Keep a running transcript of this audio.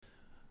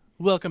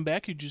Welcome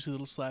back, you juicy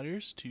little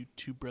sliders, to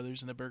Two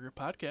Brothers and a Burger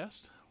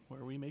podcast,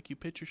 where we make you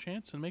pitch your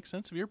chance and make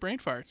sense of your brain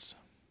farts.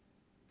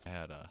 I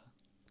had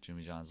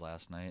Jimmy John's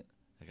last night.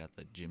 I got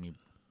the Jimmy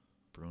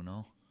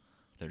Bruno,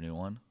 their new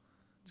one.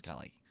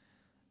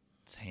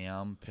 It's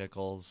ham,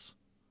 pickles,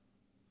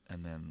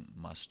 and then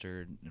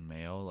mustard and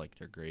mayo, like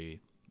their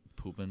gray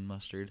poupon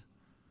mustard.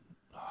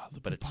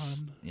 Poupon.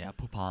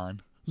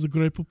 Poupon. The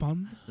gray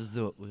poupon.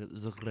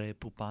 The gray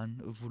poupon.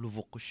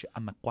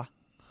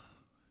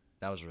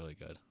 That was really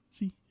good.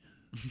 See?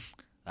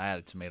 I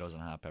added tomatoes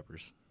and hot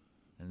peppers.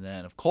 And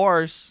then, of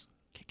course,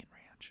 kickin'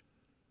 ranch.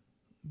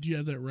 Do you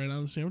add that right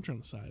on the sandwich or on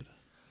the side?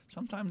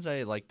 Sometimes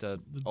I like to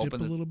dip a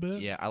little bit?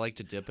 Yeah, I like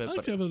to dip it. I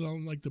like to have it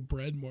on like the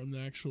bread more than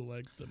the actual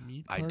the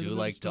meat part I do of it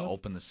like and to stuff.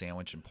 open the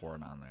sandwich and pour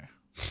it on there.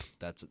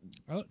 I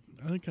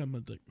think I'm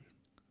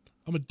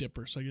a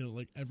dipper, so I get it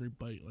like every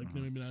bite. Like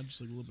maybe not just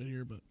like a little bit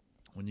here, but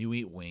when you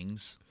eat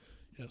wings,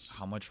 yes.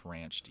 How much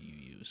ranch do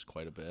you use?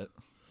 Quite a bit?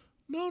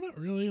 No, not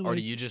really. Or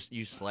do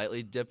you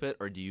slightly dip it,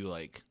 or do you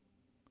like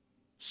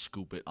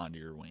scoop it onto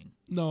your wing?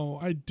 No,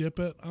 I dip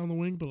it on the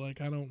wing, but I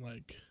don't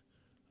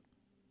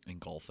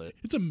engulf it.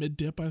 It's a mid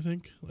dip, I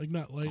think. Like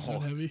not light,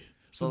 not heavy.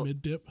 It's a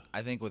mid dip.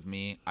 I think with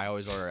me, I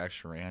always order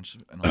extra ranch.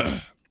 And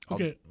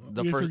okay,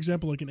 for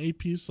example, like an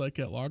 8-piece, like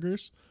at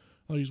Loggers,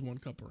 I'll use 1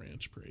 cup of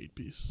ranch per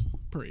 8-piece.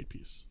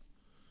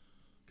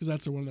 Because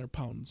that's one of their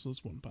pounds, so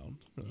it's 1 pound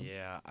for them.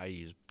 Yeah, I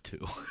use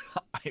 2.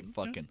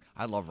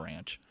 I love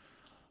ranch.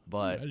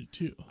 But yeah, I do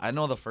too. I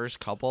know the first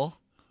couple,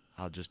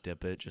 I'll just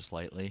dip it just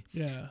lightly.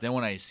 Yeah. Then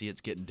when I see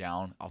it's getting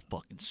down, I'll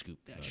fucking scoop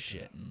that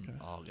shit. And,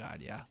 oh, God,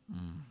 yeah.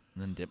 And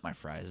then dip my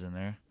fries in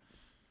there.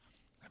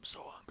 I'm so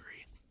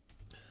hungry.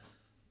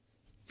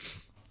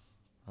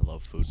 I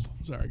love food.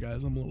 Sorry,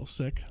 guys. I'm a little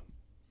sick.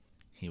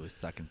 He was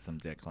sucking some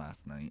dick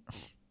last night.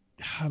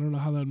 I don't know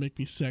how that would make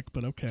me sick,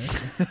 but okay.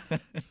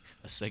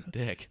 A sick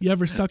dick. You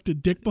ever sucked a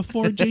dick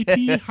before,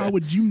 JT? How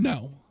would you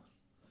know?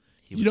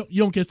 You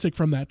don't get sick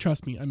from that.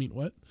 Trust me. I mean,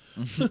 what?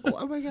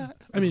 Oh my God.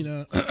 I mean,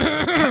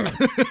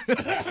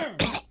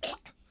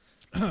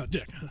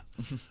 dick.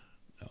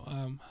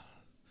 No,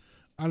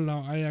 I don't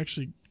know. I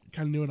actually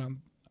kind of knew it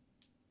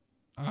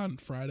on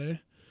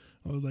Friday.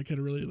 I was had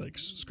a really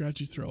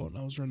scratchy throat, and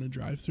I was running a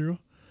drive-through.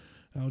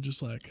 And I was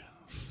just like,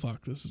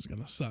 "Fuck, this is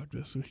gonna suck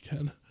this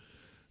weekend."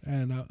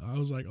 And I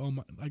was like, "Oh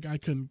my!" I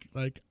couldn't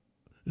As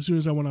soon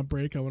as I went on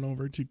break, I went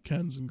over to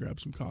Ken's and grabbed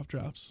some cough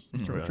drops,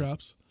 throat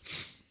drops.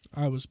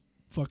 I was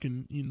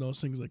fucking eating those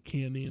things like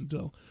candy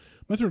until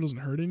my throat doesn't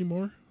hurt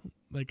anymore.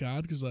 Thank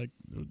God, because it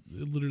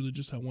literally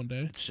just had one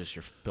day. It's just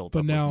you're built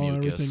but up now with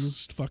mucus.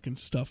 Everything's fucking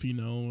stuffy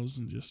nose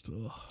and just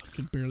I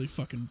can barely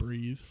fucking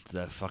breathe. It's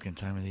that fucking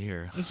time of the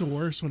year. It's the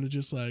worst when it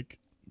just when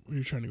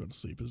you're trying to go to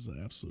sleep is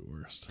the absolute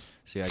worst.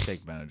 See, I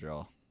take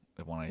Benadryl.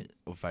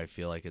 If I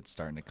feel like it's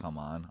starting to come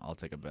on, I'll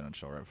take a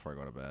Benadryl right before I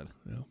go to bed.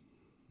 Yeah,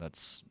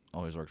 that's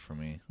always worked for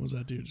me. What does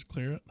that do? Just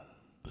clear it?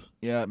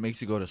 Yeah, it makes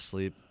you go to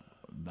sleep.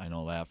 I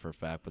know that for a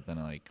fact, but then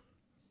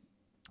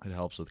it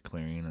helps with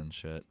clearing and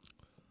shit.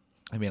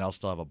 I mean, I'll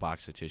still have a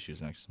box of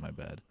tissues next to my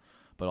bed,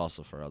 but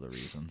also for other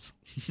reasons.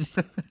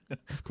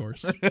 Of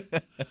course.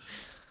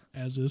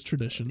 As is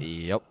tradition.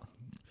 Yep.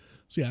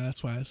 So yeah,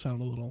 that's why I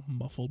sound a little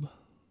muffled.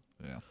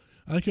 Yeah.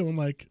 I like it when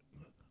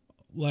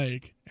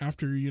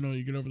after,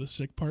 you get over the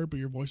sick part, but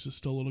your voice is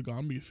still a little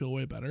gone, but you feel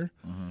way better.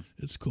 Mm-hmm.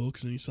 It's cool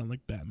because then you sound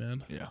like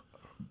Batman. Yeah.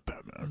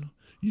 Batman.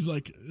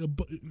 You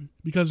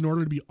because in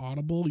order to be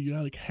audible, you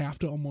have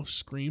to almost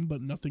scream,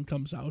 but nothing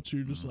comes out. So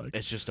you're just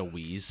it's just a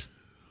wheeze.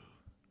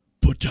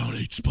 Put down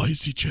 8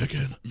 spicy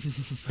chicken.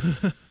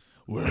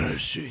 Where is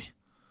she?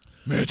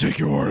 May I take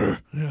your order?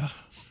 Yeah.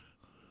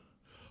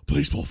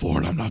 Please pull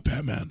forward. I'm not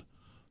Batman.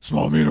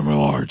 Small, medium, or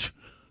large?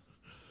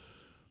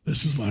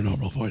 This is my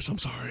normal voice. I'm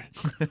sorry.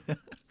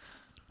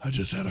 I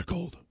just had a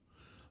cold.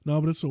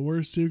 No, but it's the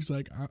worst too, because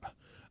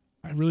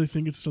I really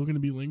think it's still going to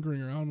be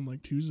lingering around on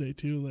Tuesday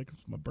too.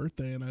 It's my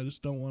birthday, and I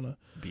just don't want to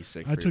be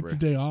sick. I took the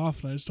day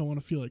off, and I just don't want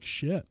to feel like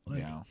shit.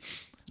 Yeah.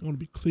 I want to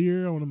be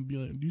clear. I want to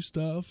be do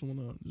stuff. I want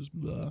to just.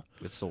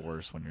 It's the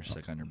worst when you're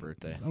sick on your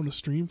birthday. I want to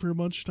stream for a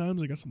bunch of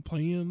times. I got some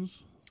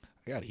plans.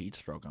 I got heat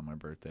stroke on my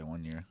birthday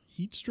one year.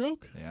 Heat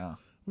stroke? Yeah.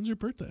 When's your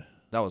birthday?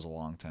 That was a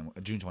long time.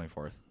 June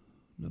 24th.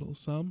 Middle of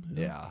some?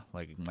 Yeah.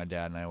 My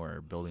dad and I were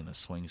building a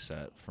swing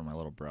set for my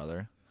little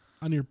brother.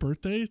 On your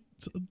birthday?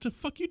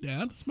 Fuck you,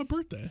 Dad. It's my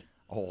birthday.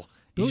 Oh.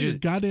 Build your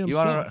goddamn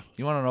set.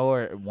 You want to know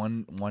where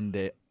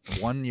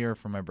one year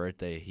for my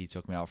birthday, he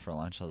took me out for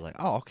lunch. I was like,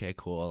 oh, okay,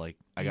 cool.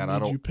 I got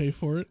out of. Did you pay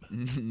for it?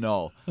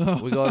 No.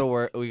 We go to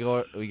work.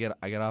 I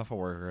get off of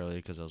work early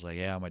because I was like,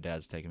 yeah, my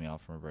dad's taking me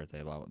out for my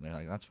birthday. Blah, blah. And they're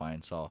like, that's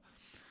fine. So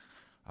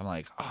I'm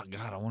like, oh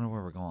God, I wonder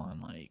where we're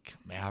going.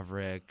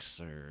 Mavericks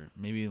or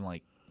maybe even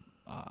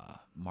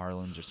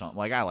Marlins or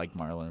something. I like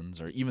Marlins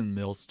or even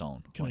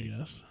Millstone. Can I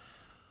guess?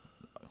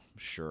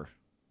 Sure.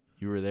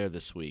 You were there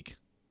this week.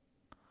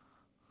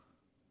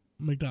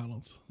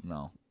 McDonald's.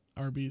 No.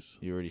 Arby's.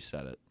 You already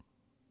said it.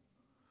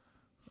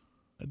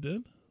 I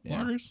did? Yeah.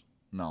 Loggers?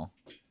 No.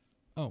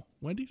 Oh,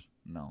 Wendy's?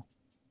 No.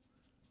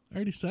 I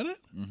already said it?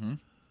 Mm-hmm.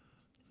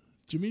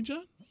 Jimmy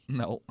John's?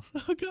 No.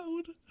 Oh,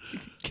 God.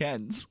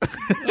 Ken's.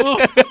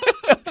 Oh.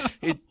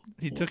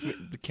 He took me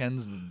the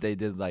Ken's. They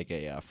did like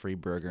a free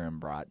burger and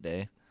brat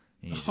day.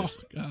 And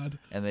God.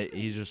 And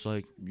he's just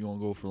like, you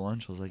want to go for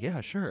lunch? I was like, yeah,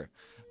 sure.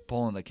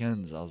 Pulling the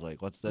Ken's. I was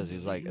like, what's this?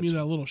 He's like, you mean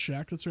that little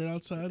shack that's right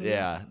outside?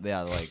 Yeah.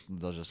 Like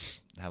they'll just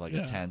have like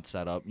a tent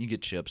set up. You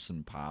get chips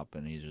and pop,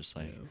 and he's just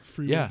like,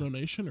 free will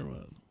donation or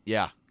what?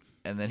 Yeah.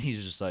 And then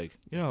he's just like,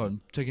 yeah,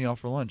 I'm taking you out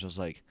for lunch. I was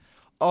like,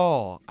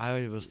 oh,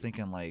 I was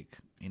thinking like,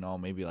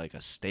 maybe like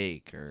a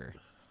steak or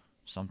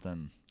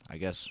something. I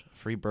guess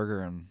free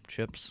burger and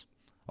chips.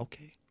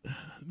 Okay.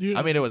 Dude,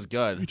 I mean, it was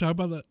good. You talk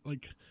about that,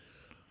 like,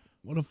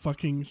 what a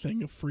fucking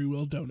thing of free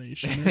will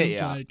donation is.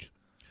 Yeah.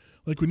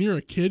 Like when you're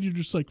a kid, you're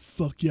just like,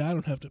 fuck yeah, I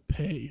don't have to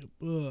pay.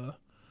 Ugh.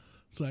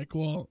 It's like,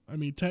 well, I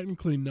mean,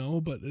 technically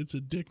no, but it's a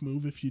dick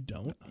move if you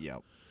don't.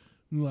 Yep.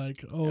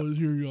 Like, oh,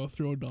 here you go,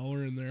 throw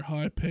 $1 in there.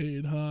 I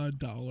paid,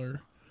 $1.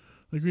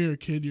 Like when you're a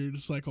kid, you're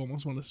just like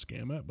almost want to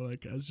scam it, but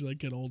like as you like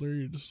get older,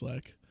 you're just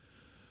like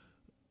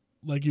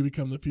you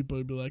become the people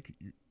who'd be like,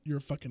 you're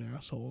a fucking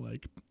asshole.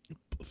 Like,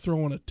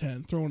 throw in a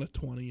 10, throw in a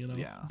 20.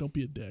 Yeah. Don't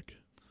be a dick.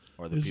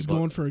 Or the This is people,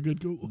 going for a good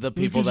goal. the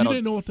people because that you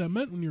didn't know what that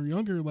meant when you were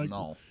younger. Like,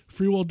 no,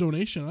 free will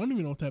donation. I don't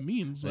even know what that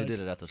means. they like, did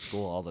it at the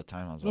school all the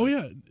time. I was oh like,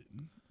 yeah,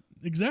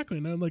 exactly.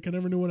 And I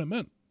never knew what it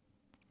meant.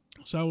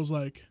 So I was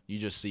like, you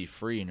just see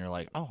free and you're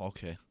like, oh,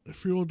 okay.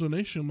 Free will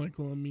donation. I'm like,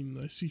 well, I mean,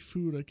 I see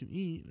food I can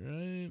eat, right?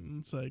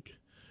 And it's like,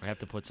 I have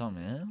to put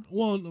something in.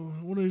 well,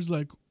 when it was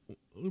like,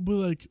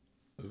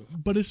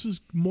 but this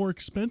is more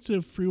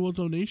expensive free will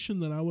donation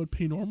than I would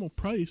pay normal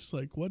price.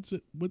 Like, what's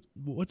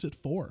it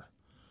for?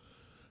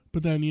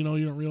 But then, you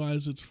don't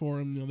realize it's for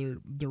them.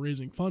 They're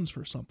raising funds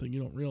for something. You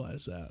don't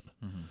realize that,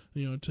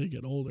 until you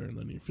get older, and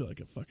then you feel like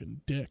a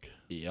fucking dick.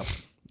 Yep.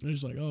 And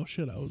it's like, oh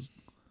shit, I was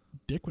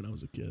dick when I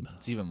was a kid.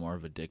 It's even more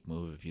of a dick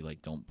move if you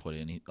like don't put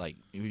any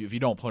if you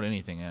don't put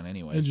anything in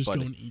anyways. And just go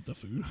and eat the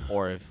food.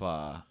 Or if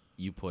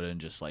you put in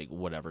just like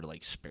whatever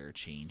like spare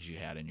change you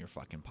had in your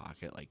fucking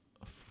pocket, like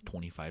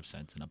 25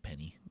 cents and a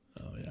penny.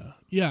 Oh yeah,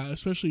 yeah.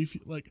 Especially if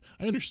you like,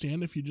 I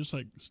understand if you just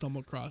like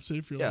stumble across it.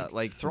 If you're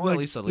like throw at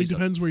least. It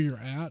depends where you're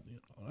at.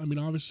 I mean,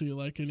 obviously,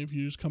 like, and if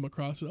you just come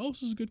across it, oh,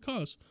 this is a good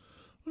cause.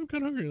 I'm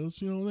kind of hungry.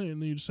 Let's and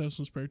then you just have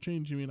some spare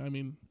change. I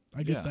mean,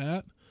 I get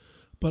that,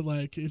 but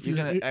like if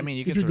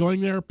you're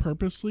going there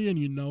purposely and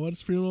you know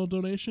it's free will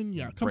donation,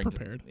 come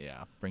prepared.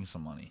 Bring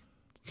some money.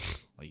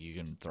 Like you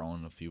can throw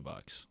in a few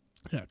bucks.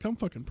 Yeah, come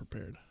fucking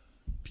prepared.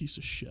 Piece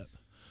of shit.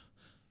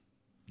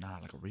 Nah,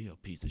 like a real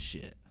piece of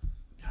shit.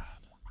 God.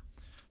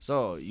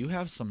 So you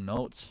have some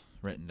notes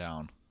written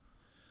down.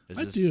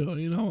 I do.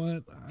 You know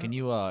what? Can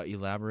you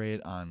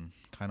elaborate on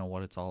kind of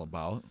what it's all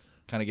about?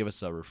 Kind of give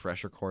us a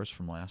refresher course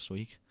from last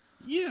week.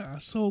 Yeah.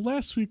 So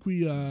last week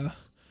we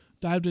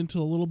dived into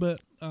a little bit.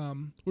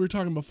 We were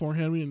talking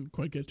beforehand. We didn't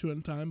quite get to it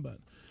in time, but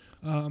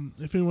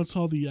if anyone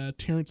saw the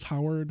Terrance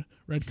Howard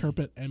red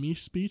carpet Emmy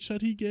speech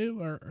that he gave,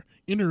 or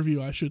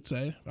interview, I should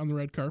say, on the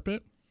red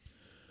carpet,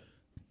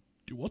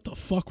 dude, what the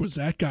fuck was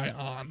that guy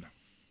on?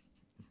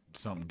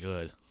 Something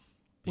good.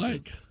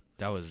 Like,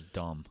 that was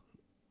dumb.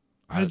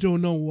 I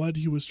don't know what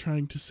he was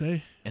trying to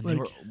say. And like,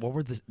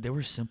 there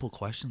were simple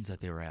questions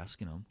that they were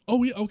asking him.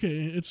 Oh,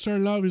 okay. It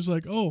started out, he's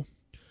like, oh,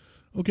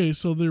 okay,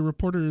 so the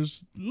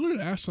reporters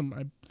literally asked him,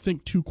 I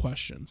think, 2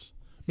 questions,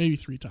 maybe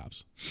 3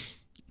 tops.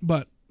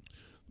 But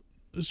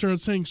it started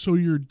saying, so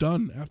you're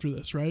done after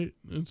this, right?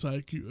 It's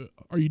like,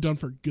 are you done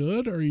for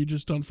good, or are you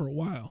just done for a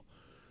while?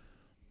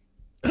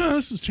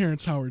 This is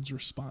Terrance Howard's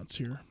response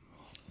here,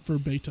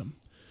 verbatim.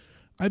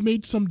 I've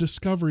made some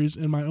discoveries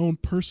in my own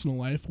personal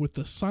life with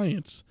the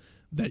science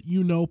that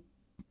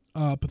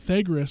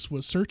Pythagoras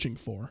was searching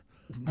for.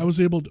 I was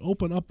able to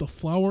open up the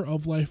flower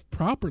of life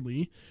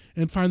properly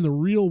and find the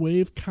real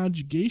wave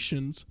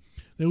conjugations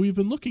that we've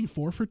been looking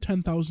for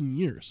 10,000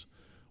 years.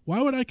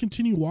 Why would I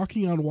continue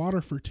walking on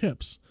water for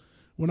tips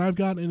when I've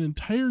got an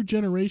entire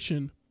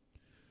generation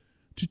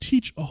to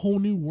teach a whole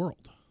new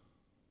world?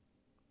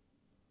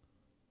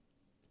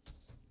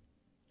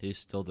 He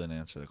still didn't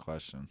answer the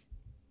question.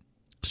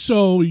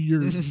 So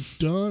you're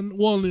done?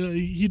 Well,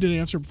 he did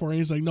answer before. And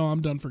he's like, "No,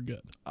 I'm done for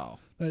good." Oh,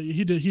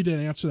 he did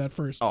answer that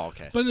first. Oh,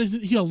 okay. But then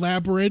he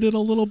elaborated a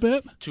little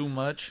bit. Too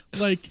much.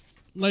 Like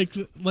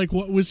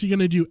what was he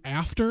gonna do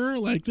after?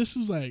 Like, this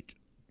is like,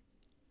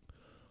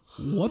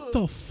 what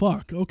the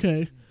fuck?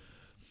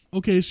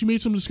 Okay, so you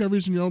made some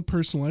discoveries in your own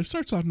personal life.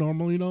 Starts off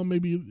normal,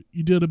 maybe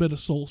you did a bit of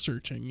soul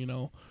searching.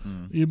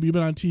 You've been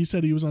on TV. He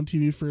said he was on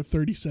TV for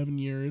 37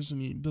 years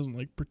and he doesn't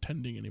like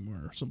pretending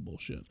anymore or some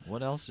bullshit.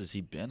 What else has he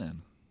been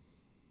in?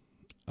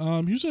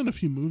 He was in a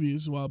few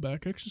movies a while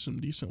back, actually some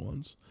decent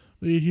ones.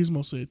 But he's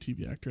mostly a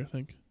TV actor, I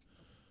think.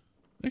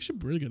 Actually,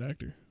 a really good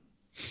actor.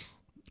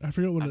 I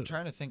forget what I'm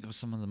trying to think of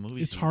some of the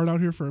movies. It's Hard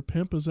Out Here for a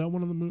Pimp. Is that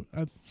one of the movies?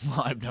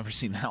 Well, I've never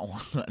seen that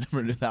one. I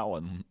never knew that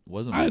one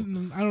wasn't. I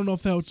don't know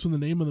if that was what the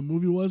name of the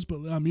movie was, but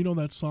you know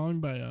that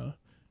song by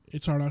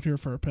It's Hard Out Here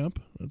for a Pimp?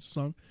 That's the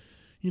song.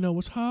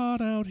 It's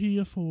hard out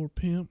here for a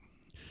pimp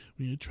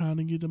when you're trying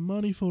to get the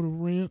money for the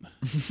rent.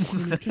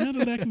 When the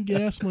Cadillac and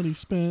gas money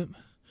spent.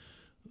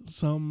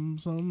 some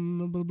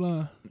blah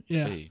blah.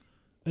 Yeah.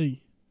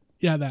 Hey.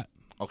 Yeah, that.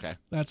 Okay.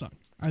 That song.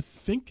 I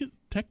think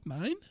Tech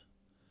 9?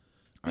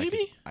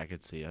 Maybe? I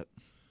could see it.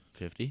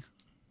 50?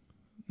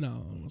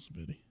 No, it wasn't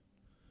 50.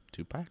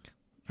 Tupac?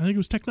 I think it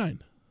was Tech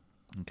 9.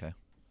 Okay.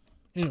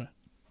 Anyway.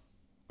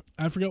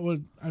 I forget what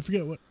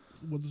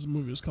this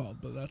movie was called,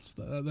 but that's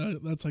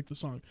like the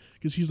song,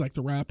 because he's like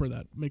the rapper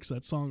that makes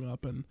that song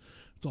up, and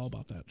it's all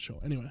about that show.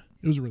 Anyway,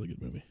 it was a really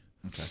good movie.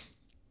 Okay.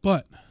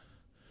 But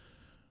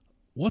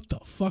what the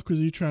fuck was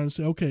he trying to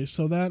say? Okay,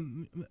 so that,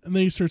 and then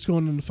he starts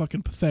going into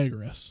fucking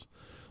Pythagoras.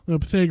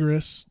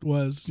 Pythagoras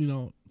was,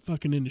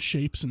 fucking into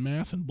shapes and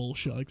math and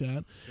bullshit like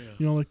that.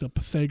 Yeah. Like the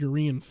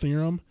Pythagorean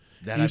theorem.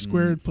 That A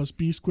squared plus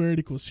B squared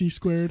equals C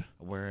squared.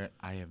 Where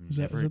I have is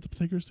that the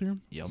Pythagoras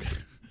theorem? Yep.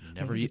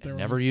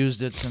 Never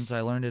used it since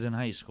I learned it in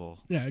high school.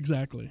 Yeah,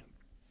 exactly.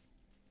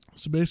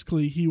 So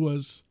basically he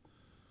was,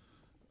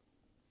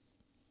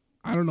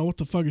 I don't know what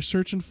the fuck he's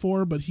searching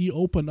for, but he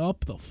opened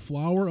up the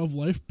flower of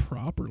life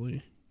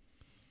properly.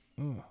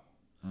 Whatever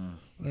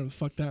the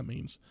fuck that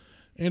means.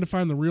 And to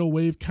find the real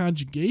wave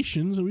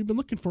conjugations that we've been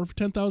looking for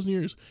 10,000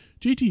 years.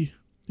 JT,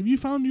 have you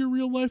found your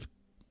real wave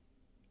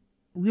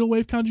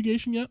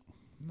conjugation yet?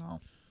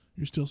 No.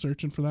 You're still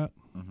searching for that?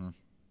 Mm-hmm.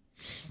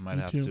 I might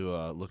have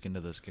to look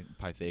into this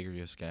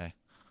Pythagoras guy.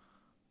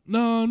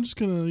 No, I'm just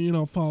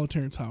gonna, follow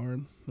Terrance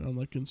Howard on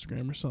like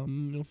Instagram or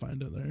something. You'll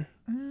find it there.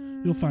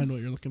 You'll find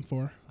what you're looking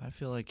for. I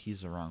feel like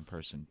he's the wrong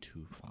person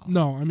to follow.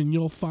 No, I mean,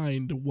 you'll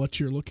find what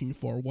you're looking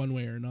for one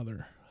way or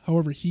another.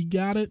 However he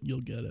got it,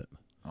 you'll get it.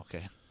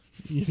 Okay.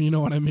 If you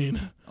know what I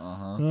mean.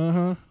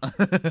 Uh-huh.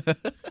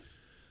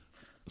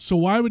 So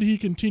why would he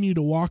continue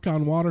to walk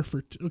on water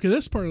for... okay,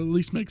 this part at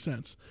least makes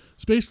sense.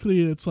 So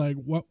basically, it's like,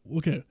 what?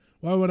 Okay,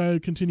 why would I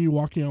continue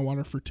walking on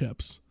water for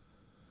tips?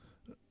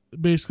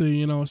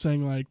 Basically,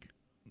 saying like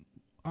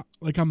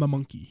I'm the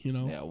monkey,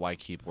 Yeah, why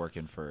keep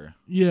working for...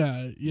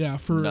 Yeah,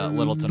 for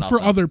little to nothing.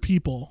 For other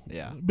people.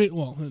 Yeah.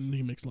 Well, and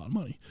he makes a lot of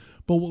money.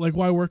 But like,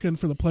 why working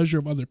for the pleasure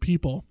of other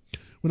people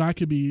when I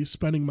could be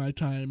spending my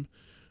time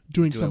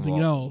doing something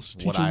else,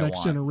 teaching the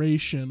next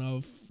generation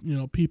of,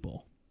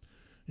 people.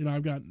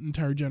 I've got an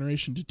entire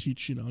generation to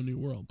teach, a new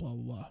world, blah,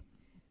 blah, blah.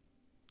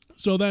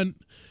 So then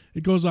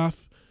it goes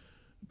off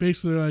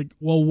basically like,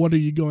 well, what are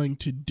you going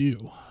to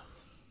do?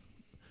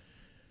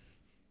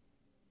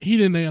 He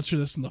didn't answer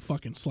this in the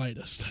fucking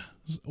slightest.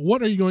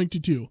 What are you going to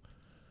do?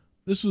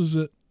 This was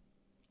it.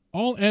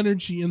 All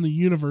energy in the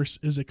universe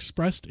is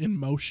expressed in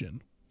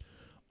motion.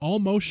 All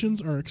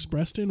motions are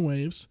expressed in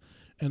waves,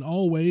 and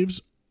all waves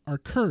are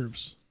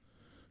curves.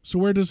 So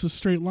where does the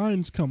straight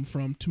lines come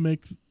from to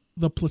make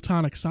the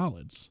Platonic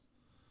solids?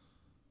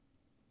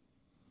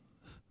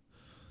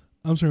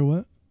 I'm sorry,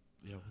 what?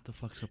 Yeah, what the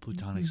fuck's a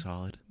Platonic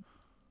solid?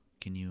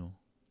 Can you...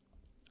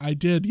 I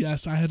did,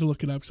 yes. I had to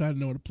look it up because I didn't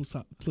know what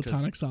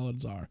Platonic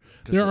solids are.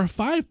 There are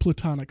 5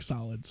 Platonic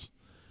solids.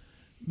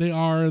 They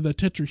are the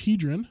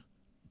tetrahedron,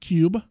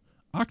 cube,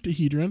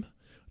 octahedron,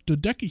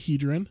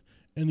 dodecahedron,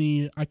 and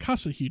the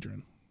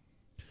icosahedron.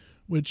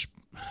 Which,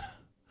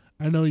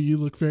 I know you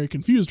look very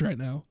confused right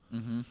now,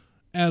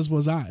 as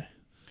was I.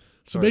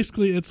 So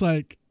basically, it's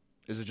like...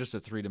 is it just a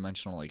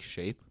 3-dimensional like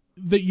shape?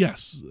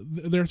 Yes,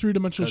 they're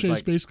 3-dimensional shapes.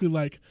 Like, basically,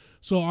 like,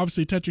 so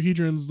obviously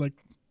tetrahedrons, like,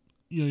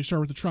 you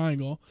start with a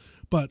triangle,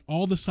 but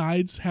all the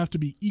sides have to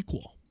be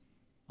equal.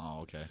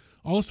 Oh, okay.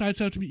 All the sides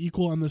have to be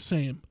equal and the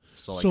same.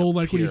 So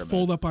like when you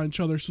fold up on each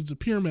other, so it's a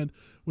pyramid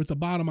with the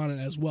bottom on it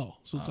as well.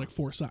 So it's like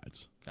 4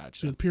 sides. Gotcha.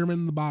 So the pyramid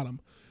in the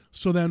bottom.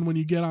 So then when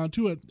you get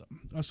onto it,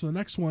 so the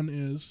next one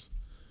is...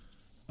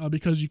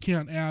 because you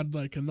can't add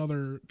like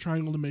another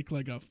triangle to make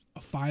like a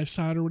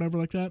 5-side or whatever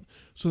like that.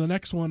 So the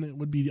next one it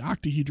would be the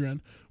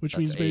octahedron, which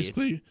means 8.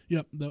 Basically,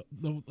 yep, the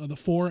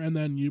 4, and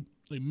then you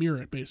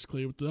mirror it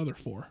basically with the other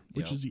 4,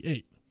 which is the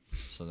 8.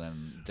 So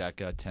then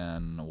deca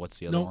 10. What's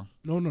the other one?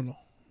 No.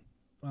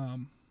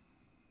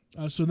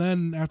 So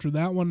then after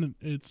that one,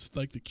 it's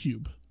like the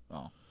cube.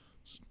 Oh,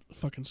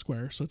 fucking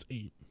square. So it's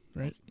 8,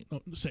 right? Okay.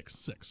 No,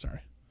 6. Sorry,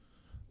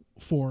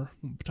 4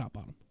 top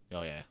bottom.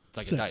 Oh yeah, it's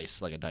like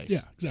 6. a dice.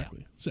 Yeah,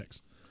 exactly. Yeah.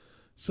 6.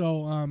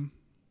 So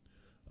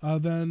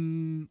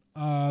then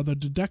the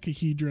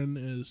dodecahedron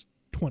is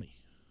 20.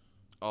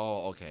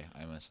 Oh, okay.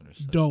 I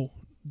misunderstood.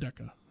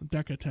 Deca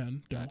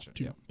 10, gotcha.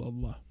 2, blah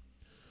blah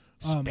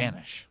blah.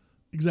 Spanish.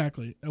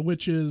 Exactly,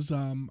 which is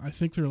I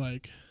think they're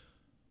like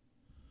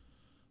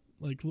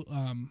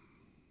a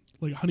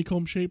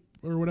honeycomb shape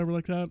or whatever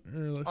like that,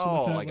 or like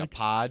something like that. A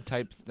pod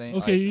type thing.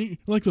 Okay,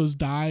 like those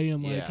die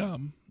and like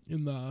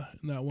in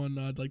that one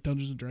like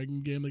Dungeons and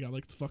Dragons game, they got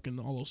like the fucking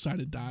all those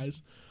sided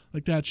dies,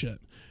 like that shit.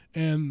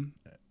 And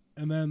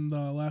then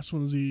the last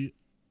one is the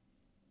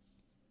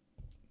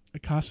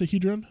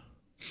icosahedron.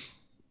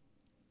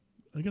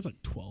 I think it's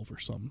like 12 or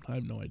something. I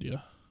have no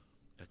idea.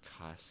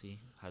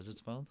 How's it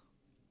spelled?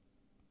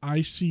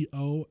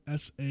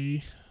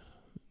 ICOSADedron,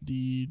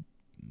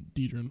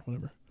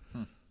 whatever.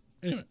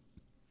 Anyway,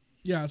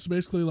 yeah. So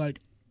basically, like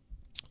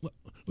the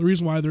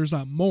reason why there's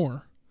not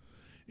more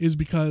is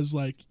because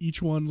like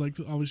each one, like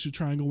obviously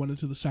triangle went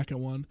into the second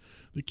one,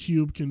 the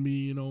cube can be,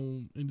 you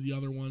know, into the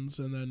other ones,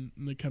 and then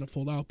they kind of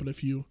fold out. But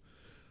if you,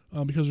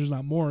 because there's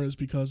not more, is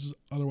because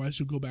otherwise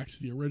you'll go back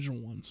to the original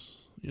ones.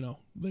 You know,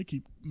 they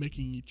keep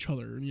making each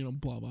other, you know,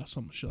 blah blah,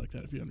 some shit like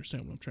that. If you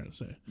understand what I'm trying to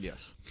say.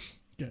 Yes.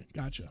 Okay,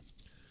 gotcha.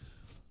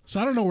 So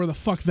I don't know where the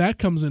fuck that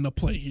comes into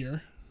play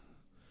here.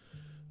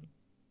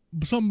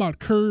 But something about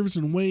curves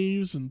and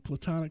waves and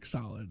platonic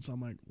solids.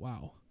 I'm like,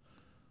 wow.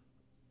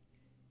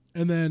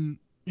 And then,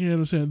 you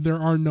know, saying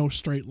there are no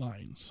straight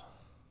lines.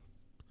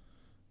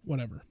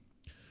 Whatever.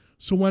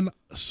 So when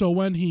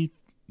this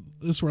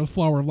is where the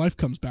flower of life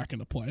comes back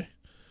into play.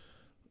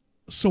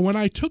 So when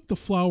I took the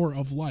flower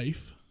of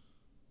life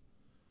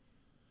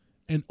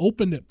and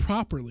opened it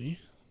properly,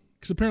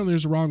 because apparently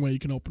there's a wrong way you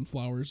can open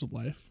flowers of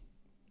life.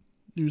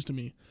 News to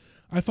me.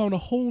 I found a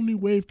whole new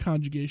wave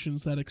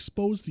conjugations that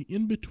expose the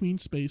in-between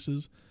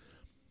spaces,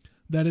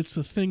 that it's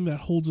the thing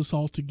that holds us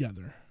all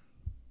together.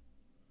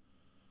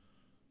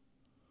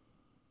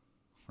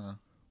 Huh.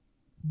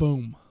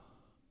 Boom.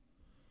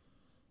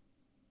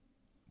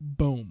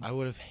 Boom. I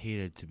would have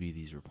hated to be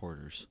these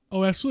reporters.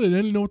 Oh, absolutely. They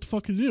didn't know what the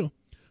fuck to do.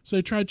 So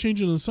they tried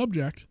changing the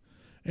subject,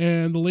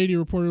 and the lady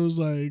reporter was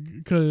like,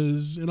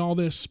 because in all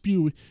this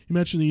spew, he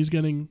mentioned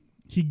that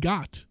he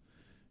got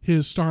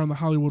his star on the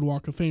Hollywood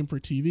Walk of Fame for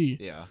TV.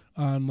 Yeah.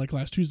 On like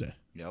last Tuesday.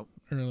 Yep.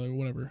 Or like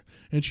whatever.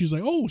 And she's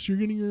like, oh, so you're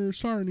getting your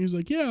star? And he's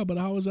like, yeah, but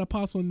how is that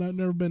possible?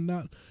 Never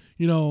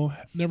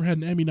had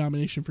an Emmy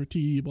nomination for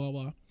TV, blah,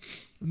 blah.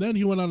 And then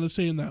he went on to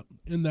say in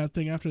that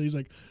thing after, he's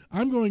like,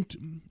 he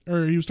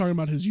was talking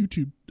about his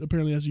YouTube,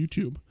 apparently has a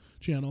YouTube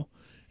channel,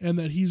 and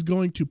that he's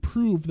going to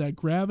prove that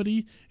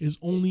gravity is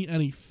only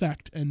an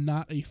effect and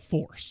not a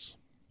force.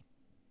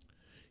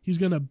 He's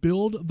going to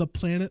build the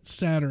planet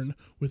Saturn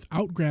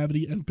without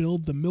gravity and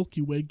build the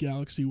Milky Way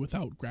galaxy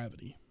without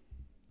gravity.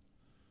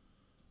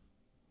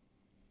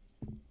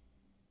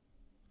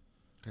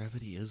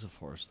 Gravity is a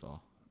force, though.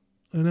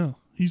 I know.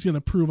 He's going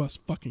to prove us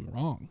fucking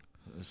wrong.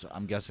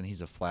 I'm guessing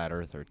he's a flat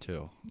earther,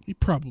 too. He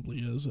probably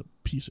is a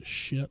piece of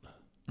shit.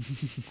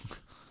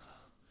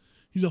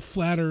 He's a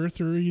flat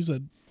earther.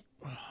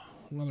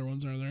 What other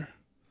ones are there?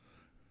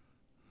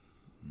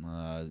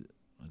 I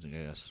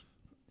guess.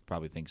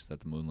 Probably thinks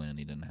that the moon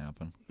landing didn't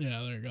happen.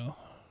 Yeah, there you go.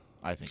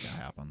 I think it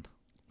happened.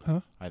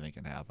 Huh? I think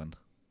it happened.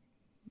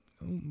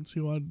 Let's see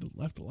why I'd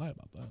have to lie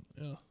about that.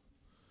 Yeah.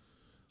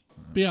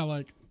 But yeah,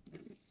 like,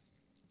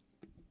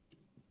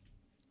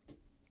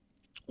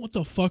 what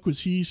the fuck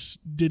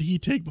did he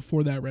take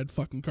before that red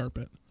fucking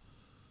carpet?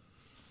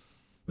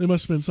 It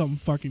must have been something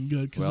fucking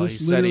good, because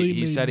this literally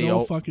made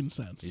no fucking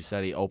sense. He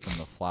said he opened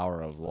the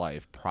flower of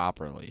life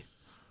properly.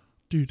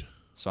 Dude.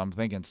 So I'm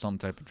thinking some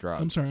type of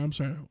drug. I'm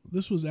sorry.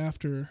 This was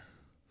after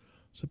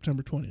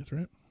September 20th,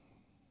 right?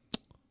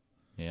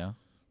 Yeah.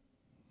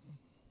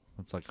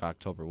 That's like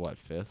October, 5th,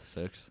 6th?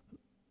 It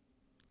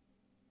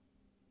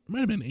might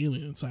have been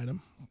alien inside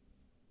him.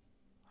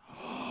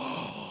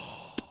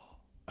 Oh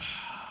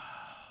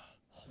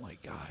my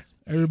God.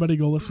 Everybody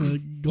go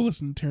listen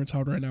to Terrance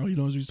Howard right now. He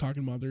knows what he's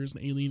talking about. There's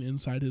an alien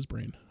inside his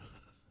brain.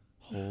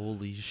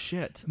 Holy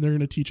shit. And they're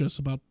going to teach us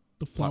about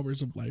the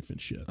flowers of life and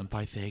shit. And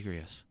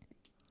Pythagoras.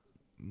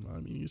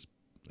 I mean,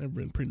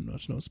 everyone pretty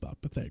much knows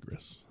about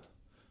Pythagoras.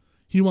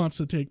 He wants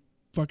to take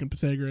fucking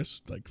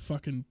Pythagoras, like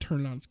fucking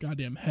turn it on its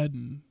goddamn head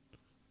and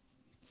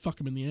fuck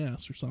him in the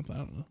ass or something. I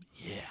don't know.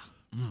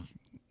 Yeah.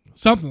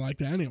 Something like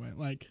that. Anyway,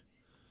 like,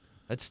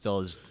 that still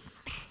is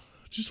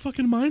just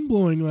fucking mind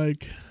blowing.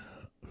 Like,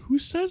 who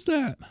says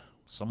that?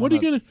 What are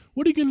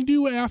you gonna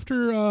do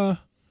after?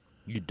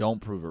 You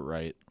don't prove it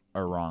right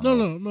or wrong. No.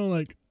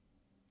 Like,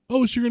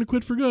 oh, so you're gonna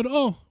quit for good?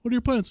 Oh, what are your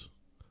plans?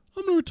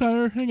 I'm gonna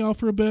retire, hang out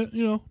for a bit,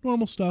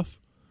 normal stuff.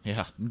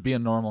 Yeah, be a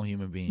normal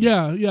human being.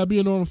 Yeah, be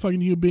a normal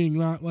fucking human being,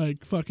 not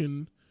like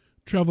fucking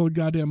travel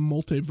goddamn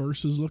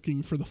multiverses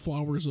looking for the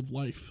flowers of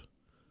life.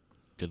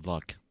 Good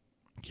luck.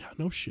 Yeah,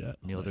 no shit.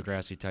 Neil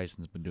deGrasse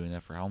Tyson's been doing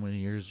that for how many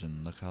years,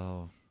 and look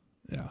how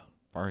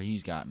far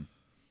he's gotten.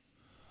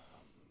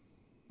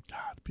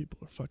 God, people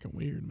are fucking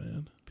weird,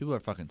 man. People are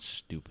fucking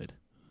stupid.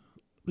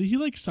 But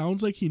he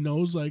sounds like he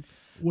knows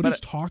what he's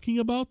talking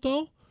about,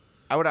 though.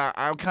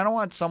 I kind of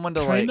want someone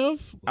to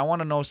I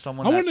want to know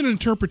someone. I want an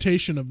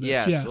interpretation of this.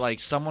 Yes, like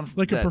someone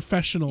a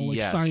professional,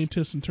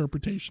 scientist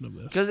interpretation of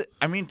this. Because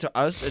I mean, to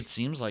us, it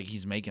seems like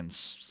he's making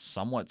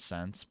somewhat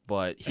sense,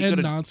 but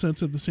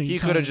nonsense at the same time. He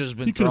could have just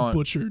been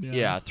butchered.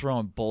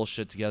 Throwing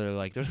bullshit together.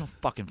 Like, there's no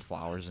fucking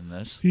flowers in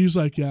this. He's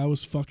like, I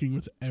was fucking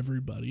with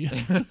everybody.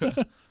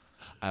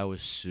 I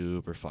was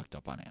super fucked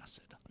up on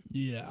acid.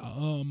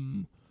 Yeah.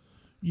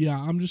 Yeah,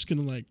 I'm just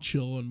gonna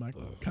chill on my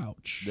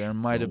couch. There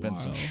might have been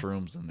some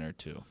shrooms in there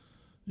too.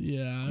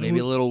 Yeah, maybe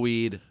a little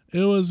weed.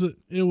 It was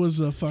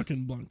a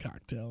fucking blunt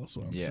cocktail. That's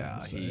what I'm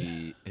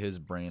saying. Yeah, his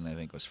brain I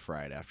think was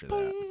fried after that.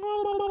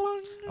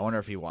 I wonder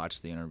if he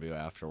watched the interview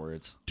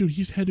afterwards. Dude,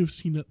 he's had to have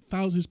seen it.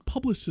 His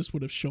publicist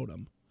would have showed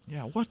him.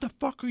 Yeah, what the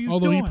fuck are you doing?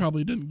 Although he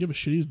probably didn't give a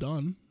shit. He's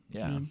done.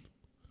 Yeah,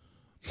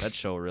 that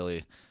show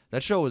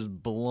was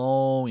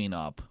blowing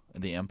up.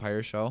 The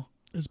Empire show.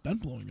 It's been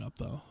blowing up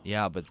though.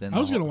 Yeah, but then I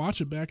was gonna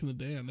watch it back in the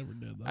day. I never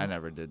did though. I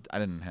never did. I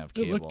didn't have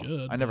It cable. looked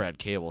good, I never had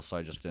cable, so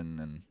I just didn't,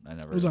 and I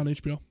never. It was on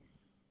HBO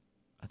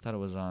I thought it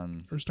was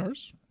on or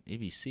Stars.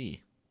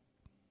 ABC.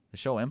 The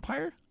show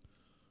Empire?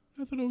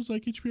 I thought it was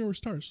like HBO or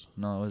Stars.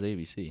 No, it was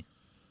ABC.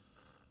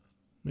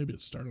 Maybe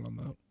it started on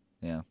that.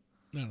 Yeah.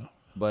 I don't know.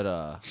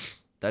 But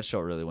that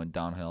show really went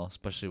downhill,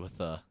 especially with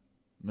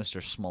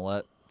Mr.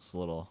 Smollett's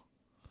little.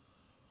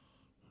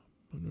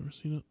 I've never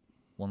seen it.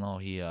 Well, no,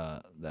 he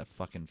that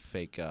fucking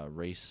fake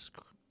race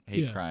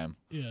hate crime.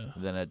 Yeah.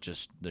 Then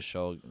the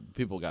show,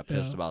 people got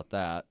pissed about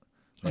that.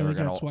 I think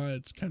that's why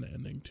it's kind of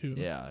ending too.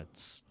 Yeah,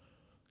 it's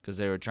because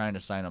they were trying to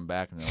sign him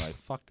back, and they're like,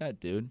 "Fuck that,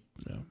 dude."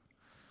 Yeah.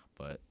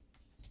 But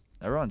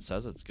everyone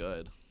says it's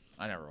good.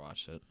 I never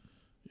watched it.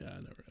 Yeah,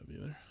 I never have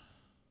either.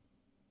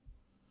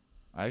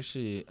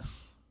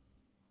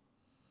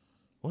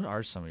 What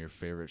are some of your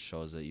favorite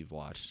shows that you've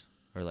watched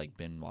or like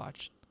been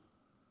watched?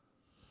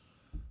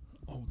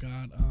 Oh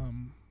God,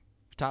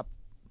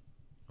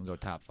 We'll go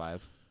top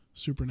 5.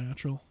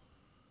 Supernatural.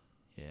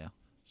 Yeah.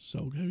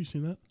 So have you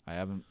seen that? I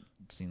haven't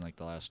seen like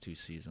the last 2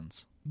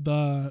 seasons.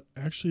 The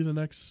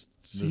next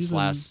season.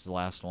 This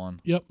last one.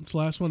 Yep, it's the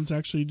last one. It's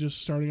actually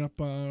just starting up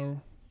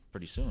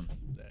pretty soon.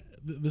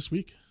 This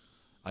week.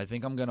 I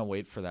think I'm gonna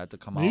wait for that to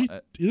come Maybe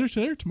out. Either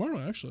today or tomorrow.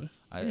 Actually,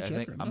 I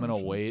think I'm gonna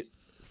wait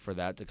for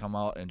that to come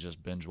out and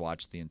just binge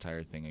watch the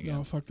entire thing again.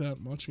 No, fuck that.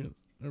 I'm watching it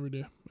every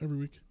day, every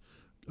week.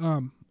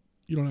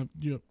 You don't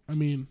have I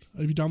mean,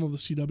 if you download the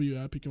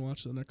CW app, you can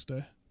watch it the next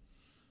day,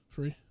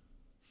 free.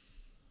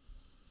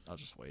 I'll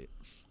just wait.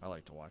 I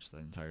like to watch the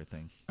entire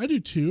thing. I do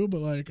too,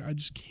 but like I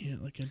just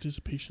can't, like,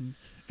 anticipation.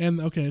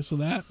 And okay, so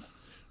that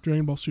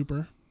Dragon Ball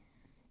Super.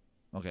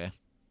 Okay.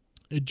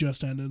 It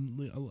just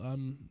ended.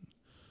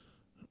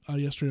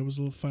 Yesterday was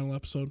the final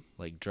episode.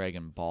 Like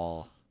Dragon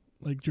Ball.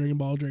 Like Dragon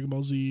Ball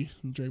Z,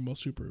 and Dragon Ball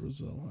Super was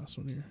the last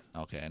one here.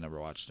 Okay, I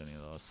never watched any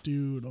of those.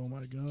 Dude, oh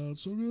my god,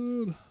 so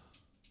good.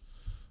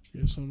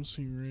 Guess I'm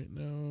seeing right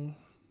now.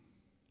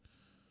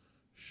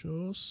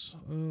 Shows.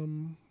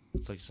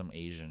 It's like some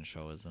Asian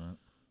show, isn't it?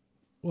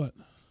 What?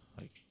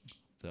 Like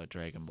the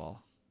Dragon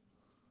Ball.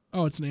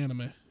 Oh, it's an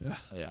anime. Yeah.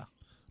 Yeah.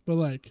 But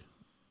like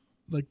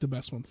the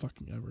best one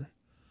fucking ever.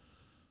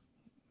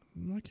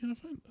 Why can't I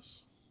find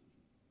this?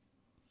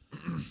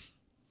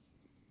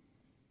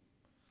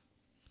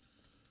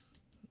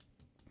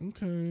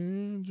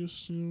 Okay,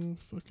 just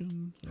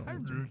fucking.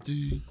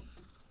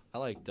 I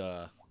liked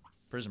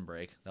Prison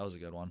Break. That was a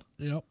good one.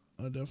 Yep,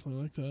 I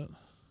definitely like that.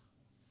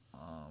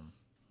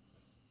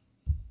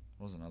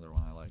 What was another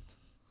one I liked?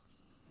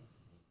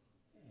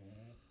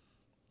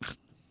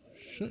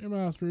 Shut your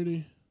mouth,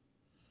 Rudy.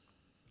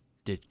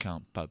 Did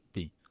count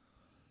puppy.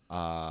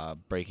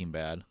 Breaking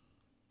Bad.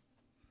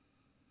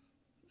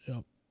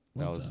 Yep.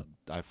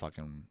 I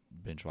fucking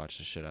binge watched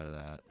the shit out of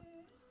that.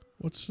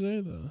 What's today?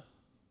 The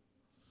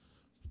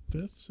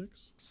 5th,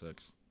 6th?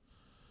 6th.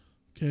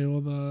 Okay,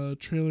 well the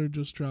trailer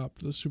just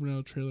dropped. The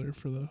Supernatural trailer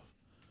for the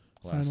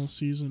final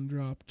season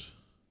dropped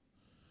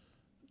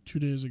 2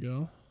 days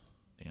ago.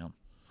 Damn.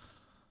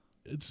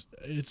 It's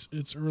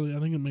early. I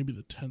think it may be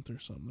the 10th or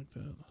something like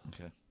that.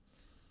 Okay.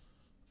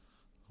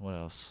 What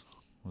else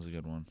was a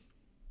good one?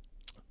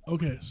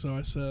 Okay, so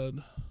I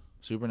said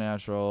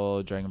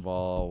Supernatural, Dragon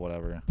Ball,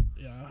 whatever.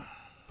 Yeah.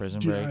 Prison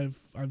Break.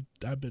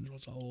 I've binge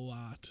watched a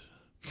lot.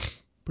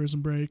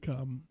 Prison Break.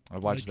 I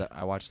watched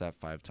that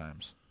 5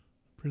 times.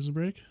 Prison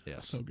Break.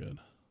 Yes. So good.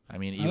 I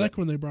mean, I like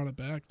when they brought it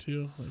back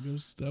too. Like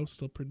that was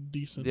still pretty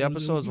decent. The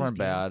episodes weren't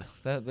bad.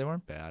 They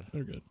weren't bad.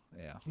 They're good.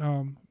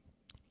 Yeah.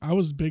 I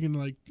was big in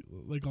like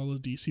all the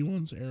DC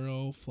ones,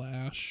 Arrow,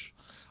 Flash.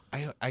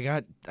 I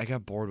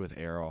got bored with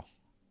Arrow.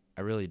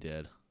 I really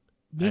did.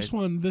 This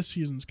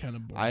season's kind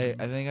of boring.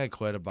 I think I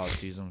quit about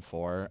season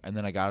 4, and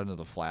then I got into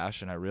the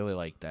Flash, and I really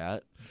liked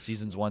that.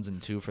 Seasons 1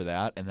 and 2 for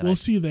that, and then they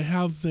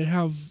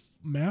have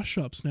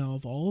mashups now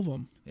of all of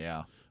them.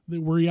 Yeah.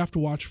 Where you have to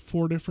watch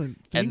 4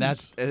 different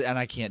things. And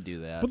I can't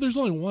do that. But there's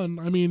only one.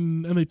 I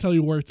mean, and they tell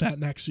you where it's at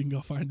next, so you can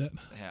go find it.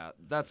 Yeah,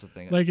 that's the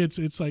thing. Like it's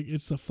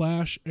the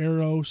Flash,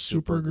 Arrow,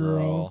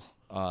 Supergirl,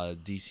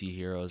 DC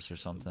Heroes or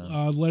something.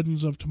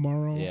 Legends of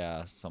Tomorrow.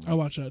 Yeah, something. I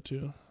watched that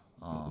too.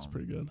 That's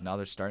pretty good. Now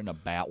they're starting a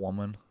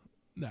Batwoman.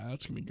 Nah,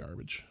 that's gonna be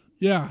garbage.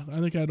 Yeah, I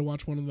think I had to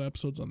watch one of the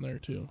episodes on there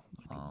too.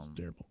 Like, it was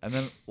terrible. And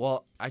then,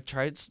 I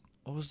tried.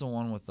 What was the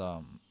one with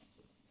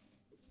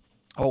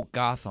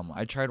Gotham.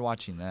 I tried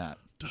watching that.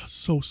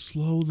 So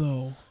slow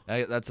though.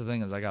 That's the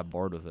thing, is I got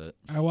bored with it.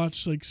 I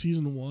watched like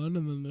season 1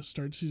 and then it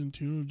started season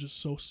 2 and it was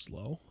just so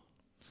slow.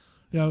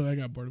 Yeah, I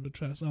got bored of it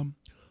fast.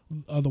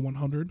 The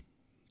 100,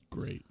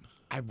 great.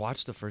 I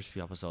watched the first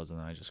few episodes and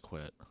then I just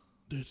quit.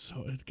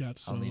 It got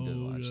so I'll need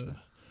to watch good.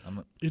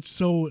 that.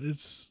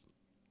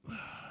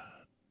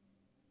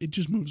 It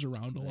just moves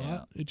around a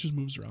lot. Yeah. It just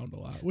moves around a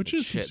lot, which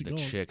the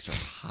chicks are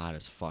hot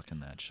as fuck in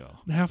that show.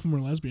 And half of them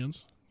are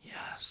lesbians.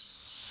 Yes.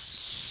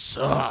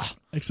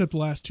 Except the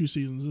last 2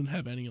 seasons didn't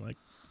have any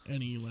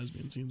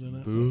lesbian scenes in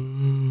it.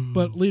 Boo.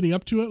 But leading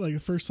up to it, like the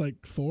first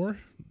 4,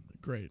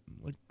 great,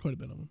 like quite a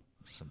bit of them.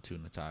 some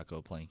tuna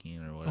taco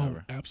planking or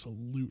whatever. Oh,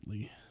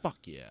 absolutely. Fuck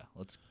yeah,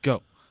 let's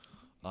go.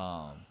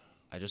 I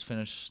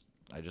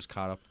just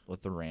caught up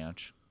with The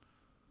Ranch.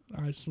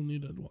 I still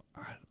need to.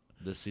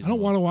 This season. I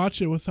don't want to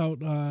watch it without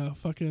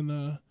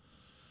fucking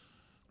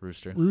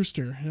Rooster.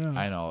 Rooster, yeah.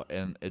 I know,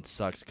 and it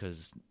sucks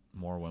because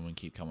more women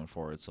keep coming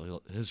forward,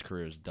 so his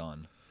career is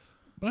done.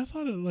 But I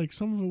thought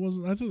some of it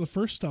wasn't. I thought the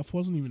first stuff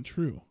wasn't even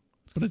true,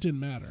 but it didn't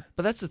matter.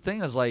 But that's the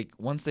thing is, like,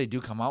 once they do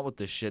come out with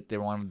this shit, they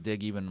want to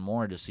dig even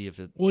more to see if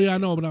it. Well, yeah, I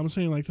know, but I'm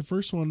saying like the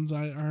first ones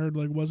I heard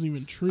like wasn't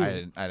even true. I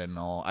didn't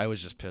know. I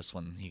was just pissed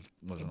when he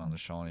wasn't on the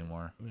show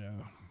anymore. Yeah.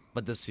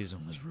 But this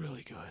season was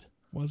really good.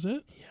 Was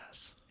it?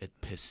 Yes. It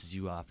pisses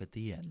you off at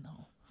the end,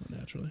 though.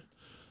 Naturally.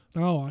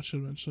 I'll watch it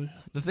eventually.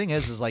 The thing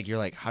is like, you're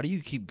like, how do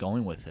you keep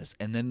going with this?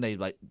 And then they,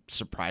 like,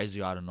 surprise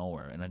you out of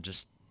nowhere, and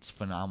it's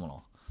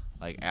phenomenal.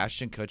 Like,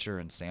 Ashton Kutcher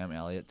and Sam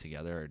Elliott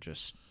together are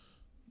just...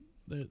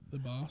 The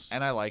boss.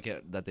 And I like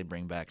it that they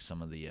bring back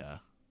some of the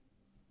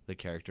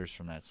characters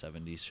from that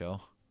 70s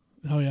show.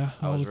 Oh, yeah.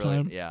 All the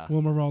time. Yeah.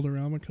 Wilmer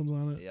Valderrama comes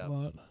on it a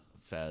lot.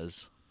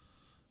 Fez.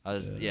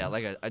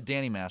 Like a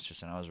Danny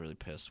Masterson. I was really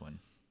pissed when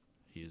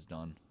he was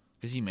done.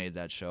 Because he made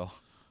that show.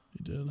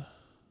 He did.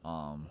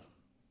 What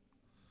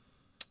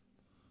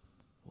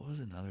was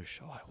another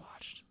show I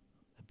watched?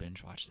 I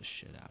binge watched the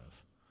shit out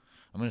of.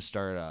 I'm going to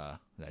start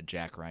that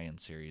Jack Ryan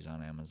series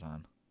on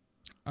Amazon.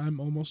 I'm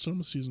almost done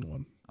with season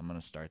 1. I'm going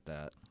to start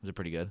that. Is it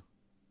pretty good?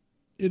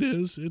 It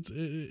is. It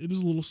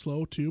is a little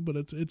slow too, but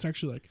it's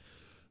actually like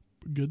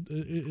good.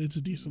 It's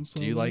a decent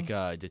slow. Do you like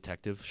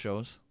detective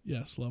shows?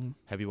 Yes, love them.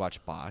 Have you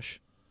watched Bosch?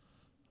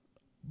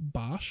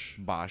 Bosch?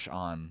 Bosch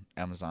on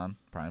Amazon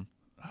Prime.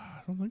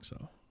 I don't think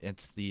so.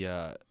 It's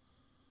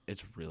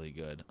really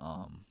good.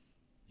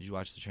 Did you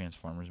watch the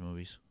Transformers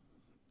movies?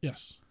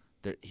 Yes.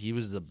 He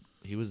was the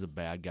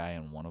bad guy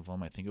in one of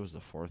them. I think it was the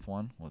fourth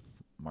one with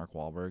Mark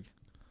Wahlberg.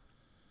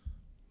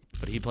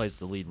 But he plays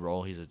the lead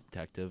role. He's a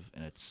detective,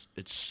 and it's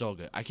so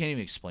good. I can't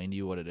even explain to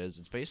you what it is.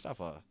 It's based off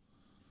a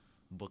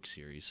book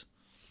series.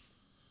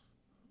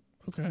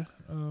 Okay.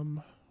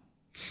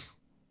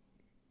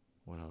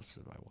 What else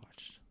have I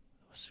watched?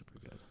 It was super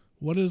good.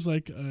 What is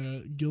like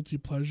a guilty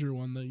pleasure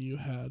one that you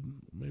had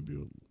maybe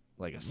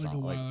like a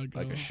song,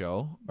 like a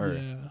show, or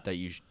that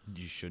you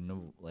shouldn't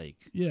have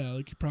like. Yeah,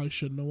 like you probably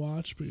shouldn't have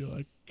watched, but you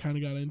like kind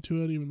of got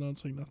into it, even though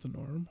it's like not the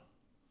norm.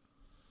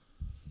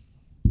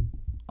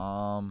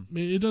 I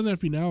mean, it doesn't have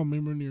to be now.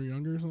 Maybe when you're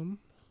younger or something.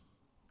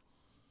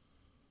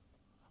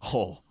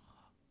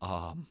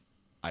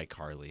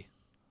 iCarly.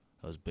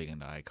 I was big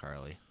into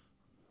iCarly.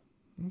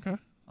 Okay.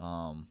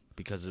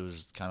 Because it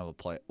was kind of a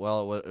play.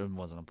 Well, it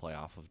wasn't a play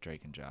off of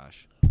Drake and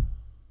Josh.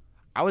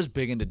 I was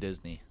big into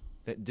Disney.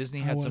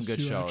 Disney had some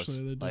good shows.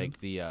 Actually, like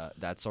the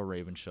That's So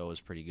Raven show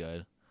was pretty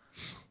good.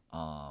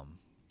 I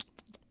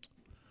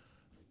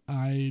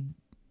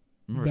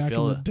remember back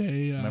in the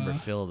day. Remember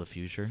Phil of the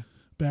Future?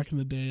 Back in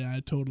the day, I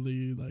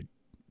totally like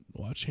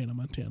watched Hannah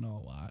Montana a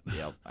lot.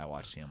 Yep, I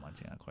watched Hannah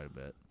Montana quite a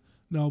bit.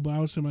 No, but I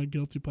would say my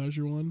guilty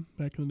pleasure one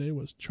back in the day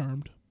was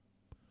Charmed.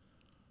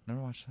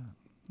 Never watched that.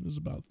 It was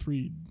about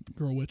 3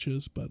 girl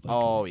witches, but like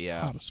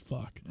hot as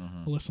fuck.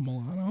 Mm-hmm. Alyssa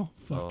Milano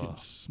fucking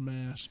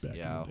smashed back in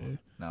the day.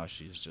 Now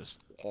she's just.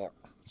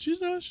 She's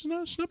not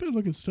bad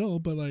looking still,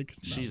 but like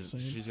she's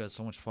got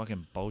so much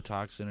fucking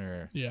Botox in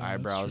her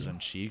eyebrows and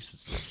cheeks.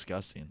 It's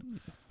disgusting.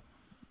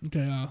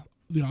 Okay,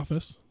 The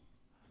Office.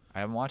 I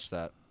haven't watched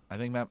that. I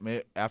think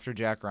after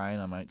Jack Ryan,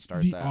 I might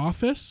start that. The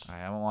Office? I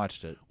haven't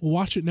watched it. Well,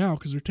 watch it now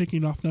because they're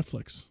taking it off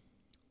Netflix.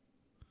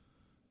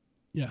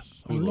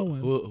 Yes. I don't know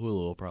when. Hulu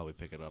will probably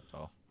pick it up,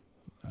 though.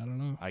 I don't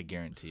know. I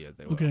guarantee it.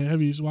 They will. Okay,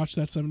 have you watched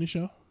that 70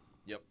 show?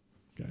 Yep.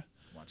 Okay.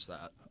 Watch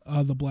that.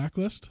 The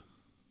Blacklist?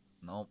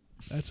 Nope.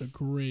 That's a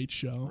great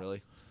show.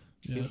 Really?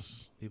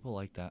 Yes. People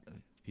like that.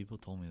 People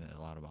told me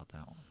a lot about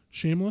that one.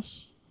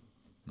 Shameless?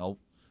 Nope.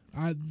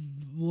 The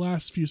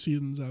last few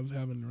seasons I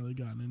haven't really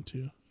gotten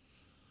into.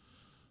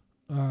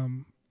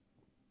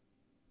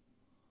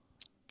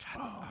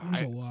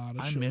 There's a lot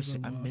of shows.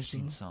 I'm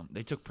missing some.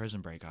 They took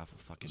Prison Break off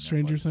of fucking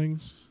Stranger Netflix.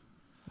 Things.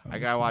 I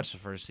gotta watch the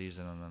first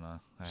season and then I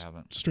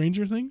haven't.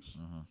 Stranger Things?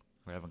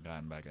 Mm-hmm. I haven't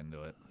gotten back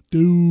into it.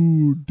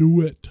 Dude,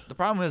 do it. The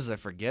problem is I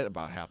forget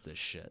about half this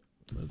shit.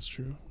 That's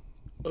true.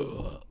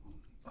 You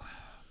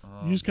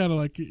just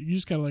gotta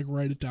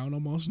write it down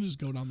almost and just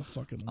go down the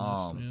fucking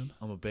list, man.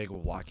 I'm a big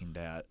Walking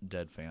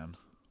Dead fan.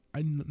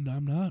 I'm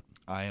not.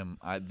 I am.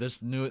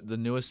 The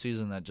newest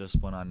season that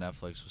just went on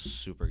Netflix was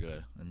super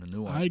good, and the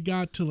new one. I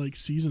got to like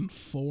season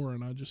 4,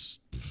 and I just.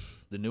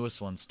 The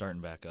newest one's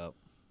starting back up.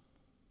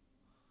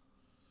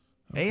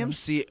 Okay.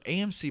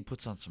 AMC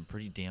puts on some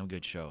pretty damn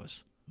good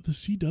shows. The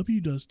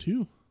CW does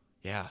too.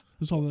 Yeah,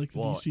 it's all like the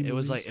DC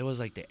movies. It was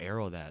like the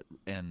Arrow that,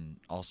 and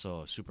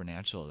also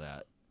Supernatural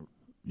that.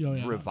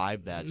 Yeah.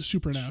 Revived that.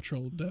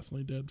 Supernatural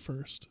definitely did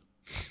first.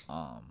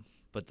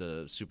 But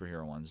the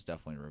superhero ones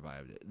definitely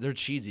revived it. They're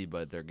cheesy,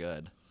 but they're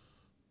good.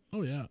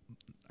 Oh yeah,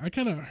 I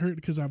kind of heard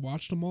because I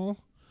watched them all,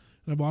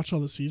 and I watched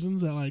all the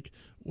seasons. That like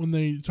when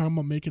they talk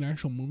about making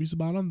actual movies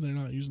about them, they're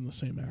not using the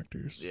same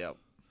actors. Yep.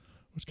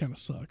 Which kind of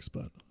sucks,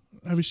 but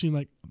Have you seen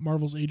like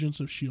Marvel's Agents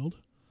of S.H.I.E.L.D.?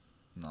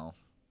 No.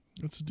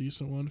 That's a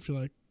decent one. If you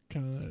like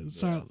kind of,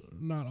 it's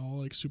not all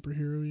like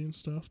superhero-y and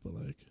stuff, but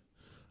like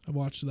I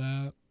watched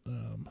that.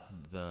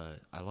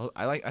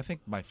 I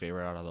think my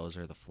favorite out of those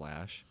are the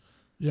Flash.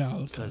 Yeah,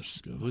 the Flash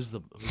is good. Who's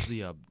the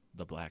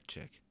black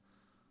chick?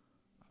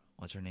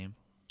 What's her name?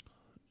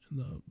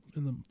 In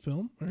the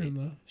film or in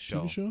the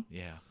TV show?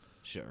 Yeah,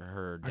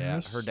 her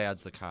Iris? her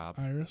dad's the cop.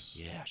 Iris.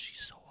 Yeah, she's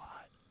so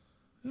hot.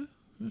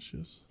 Yeah, she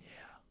is.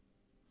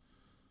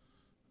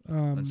 Yeah.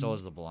 And so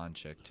is the blonde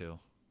chick too.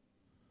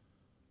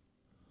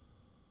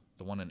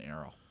 The one in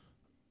Arrow.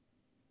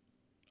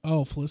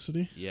 Oh,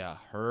 Felicity. Yeah,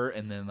 her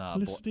and then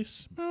Felicity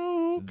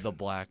Smoke. the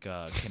black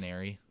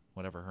canary,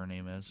 whatever her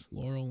name is.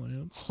 Laurel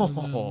Lance. And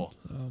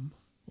then,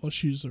 well,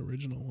 she's the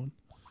original one.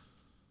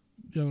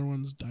 The other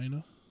one's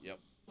Dinah. Yep.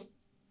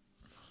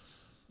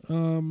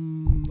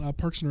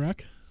 Parks and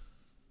Rec.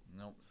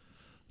 Nope.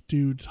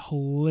 Dude,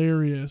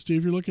 hilarious. Dude,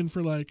 if you're looking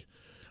for like,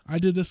 I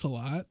did this a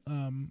lot.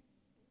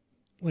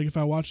 Like if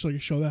I watched like a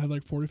show that had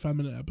like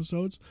 45-minute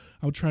episodes,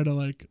 I would try to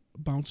like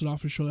bounce it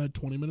off a show that had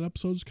 20-minute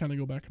episodes, kind of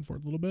go back and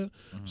forth a little bit,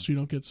 so you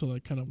don't get so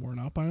like kind of worn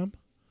out by them.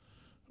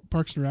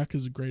 Parks and Rec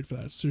is great for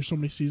that. There's so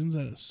many seasons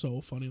and it's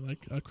so funny.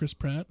 Like Chris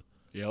Pratt.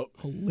 Yep.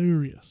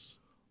 Hilarious.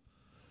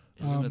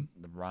 Isn't it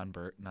Ron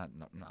Burt? Not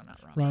Ron.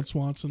 Ron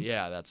Swanson.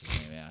 Yeah, that's his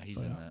name. Yeah,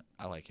 he's in it.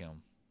 I like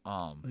him.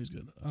 He's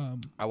good.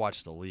 I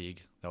watched The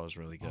League. That was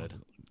really good.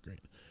 Great.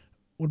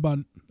 What about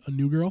A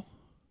New Girl?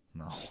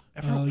 No.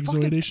 Like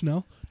Zooey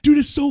Deschanel. Dude,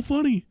 it's so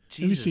funny.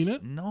 Jesus, have you seen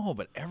it? No,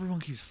 but everyone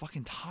keeps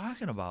fucking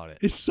talking about it.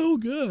 It's so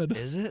good.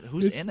 Is it?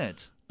 Who's in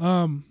it?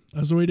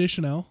 Zooey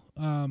Deschanel.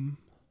 You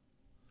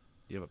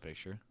have a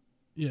picture?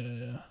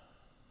 Yeah.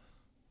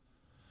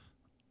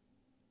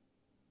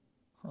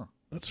 Huh.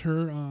 That's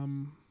her.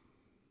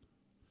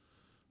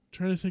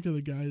 Trying to think of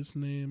the guy's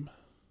name.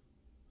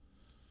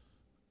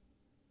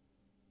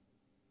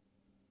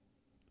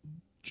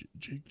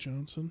 Jake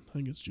Johnson. I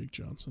think it's Jake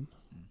Johnson.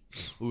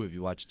 Ooh, have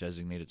you watched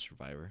Designated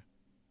Survivor?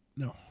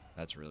 No.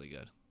 That's really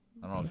good.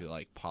 I don't know if you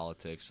like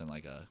politics and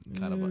like a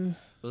kind of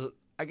a...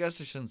 I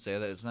guess I shouldn't say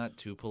that. It's not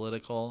too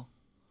political,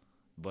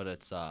 but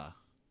it's the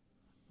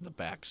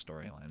back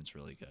storyline is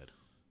really good.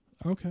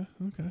 Okay.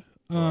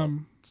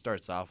 Well, it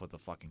starts off with the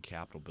fucking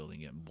Capitol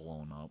building getting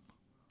blown up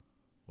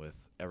with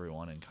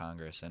everyone in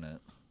Congress in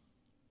it.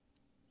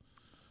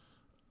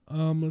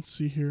 Let's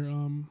see here.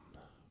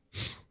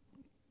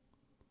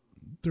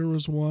 There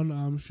was one,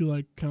 if you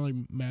like kind of like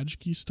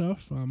magic-y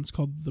stuff, it's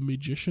called The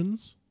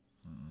Magicians.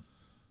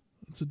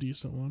 It's a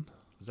decent one.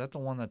 Is that the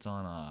one that's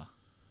on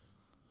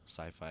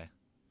Sci-Fi?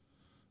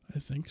 I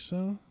think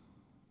so.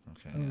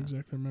 Okay. I don't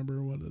exactly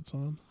remember what it's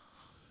on.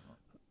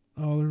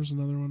 Oh, there was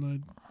another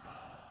one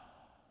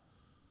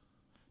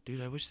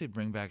Dude, I wish they'd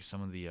bring back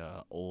some of the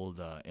old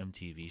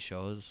MTV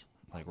shows,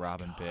 like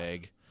Robin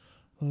Big.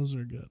 Those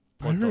are good.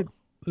 I heard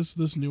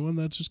this new one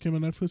that just came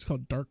on Netflix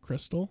called Dark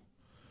Crystal.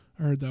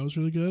 I heard that was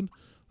really good.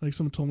 Like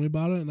someone told me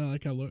about it, and I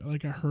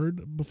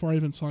heard before I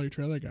even saw your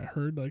trailer. Like I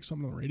heard like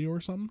something on the radio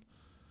or something.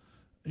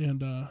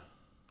 And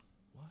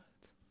what?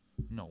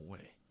 No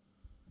way.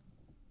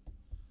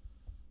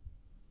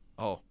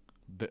 Oh,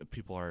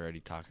 people are already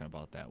talking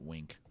about that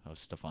wink of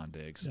Stephon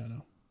Diggs. Yeah, I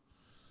know.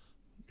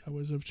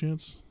 Cowboys have a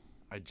chance.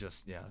 It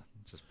just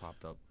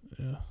popped up.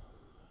 Yeah.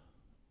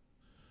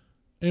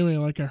 Anyway,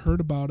 like I heard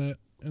about it,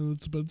 and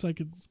it's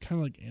kind of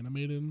like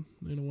animated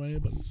in a way,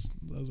 but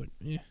I was like,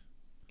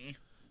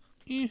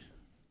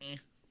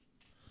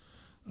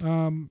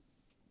 God,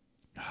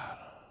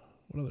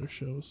 what other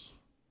shows?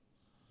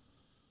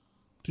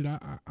 Dude, I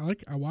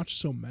watch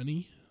so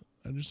many,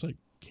 I just like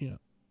can't.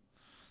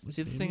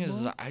 See, the thing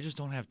is I just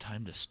don't have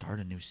time to start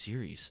a new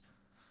series.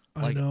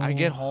 Like I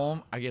get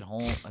home.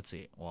 Let's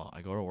see. Well,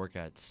 I go to work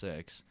at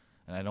 6,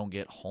 and I don't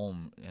get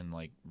home and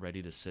like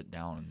ready to sit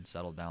down and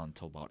settle down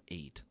until about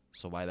 8.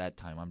 So by that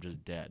time, I'm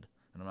just dead,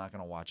 and I'm not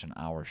gonna watch an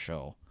hour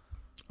show.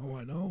 Oh,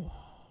 I know.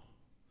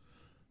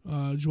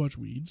 Did you watch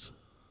Weeds?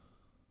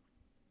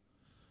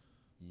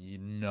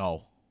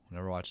 No,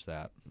 never watched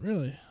that.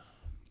 Really?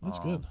 That's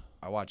good.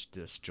 I watched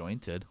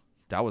Disjointed.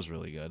 That was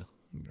really good.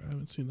 I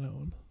haven't seen that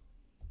one.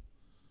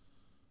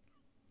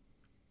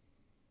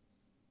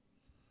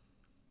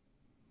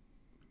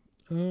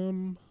 I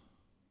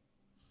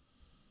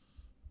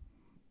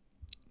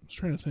was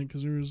trying to think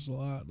because there was a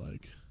lot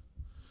like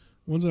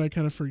ones that I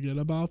kind of forget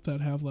about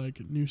that have like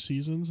new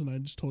seasons, and I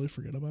just totally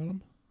forget about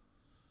them.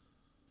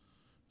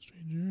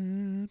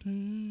 Stranger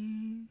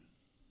Things.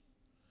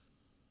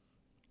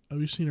 Have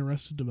you seen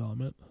Arrested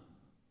Development?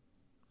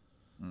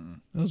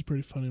 Mm-mm. That was a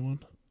pretty funny one.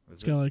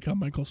 It's got like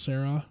Michael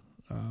Cera.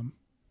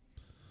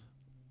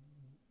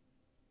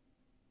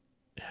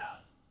 Yeah,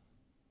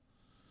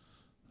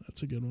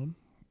 that's a good one.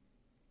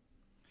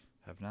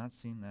 Have not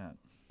seen that.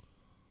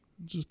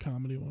 It's just a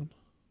comedy one.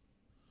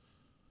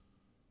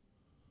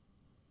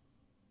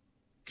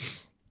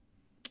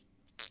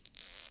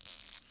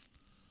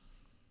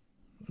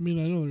 I mean,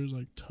 I know there's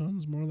like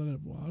tons more that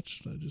I've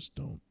watched. I just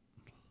don't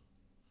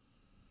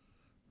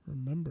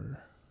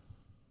remember.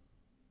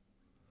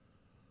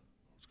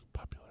 Let's go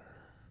popular.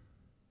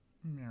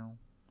 Meow.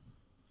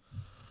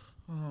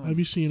 Have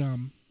you seen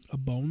a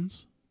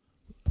Bones?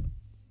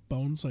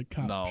 Bones like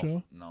cop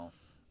show? No.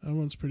 That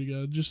one's pretty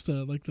good. Just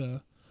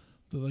the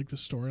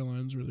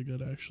storyline's really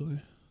good actually.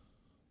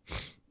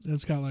 And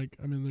it's got like,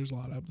 I mean, there's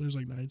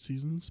like 9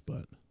 seasons,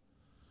 but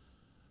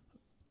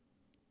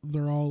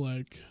they're all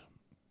like,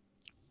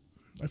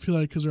 I feel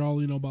like because they're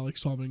all, about like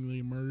solving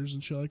the murders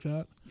and shit like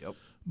that. Yep.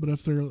 But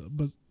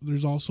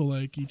there's also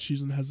like each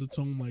season has its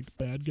own like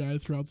bad guy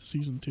throughout the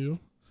season too.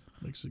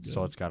 Makes it good.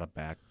 So it's got a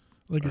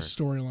a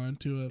storyline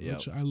to it, Yep.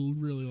 which I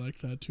really like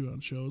that too on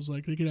shows.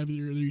 Like they can have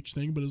each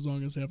thing, but as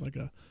long as they have like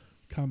a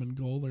common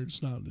goal, they're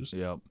just not just.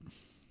 Yep.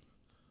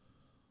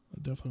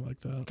 I definitely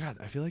like that. God,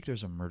 I feel like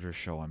there's a murder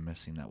show I'm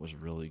missing that was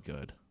really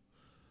good.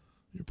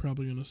 You're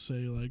probably gonna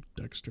say like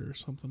Dexter or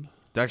something.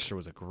 Dexter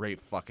was a great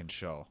fucking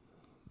show.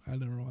 I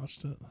never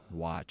watched it.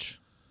 Watch.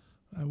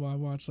 I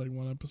watched like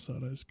one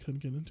episode. I just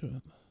couldn't get into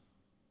it.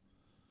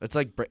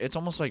 It's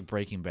almost like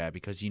Breaking Bad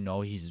because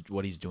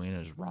what he's doing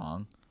is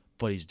wrong,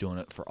 but he's doing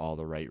it for all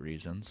the right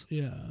reasons.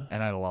 Yeah.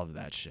 And I love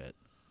that shit.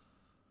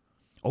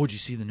 Oh, did you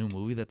see the new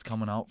movie that's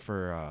coming out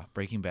for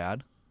Breaking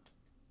Bad?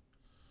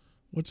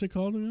 What's it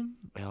called again?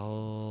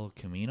 El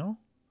Camino?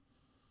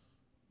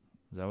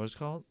 Is that what it's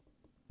called?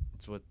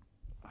 It's with,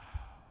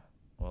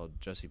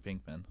 Jesse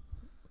Pinkman.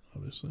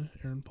 Obviously,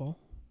 Aaron Paul.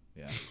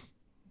 Yeah.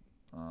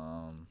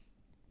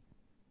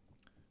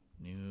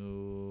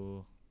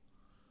 New.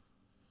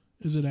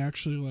 Is it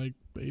actually like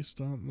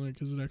based on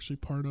like? Is it actually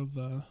part of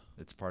the?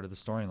 It's part of the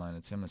storyline.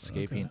 It's him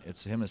escaping. Okay.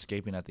 It's him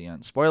escaping at the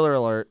end. Spoiler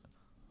alert.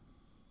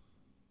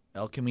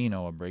 El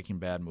Camino, a Breaking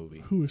Bad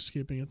movie. Who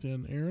escaping at the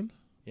end? Aaron?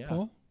 Yeah.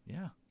 Paul?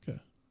 Yeah. Okay.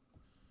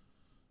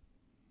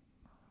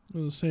 I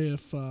was gonna say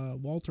if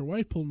Walter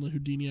White pulled the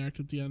Houdini act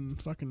at the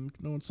end, fucking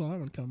no one saw that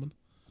one coming.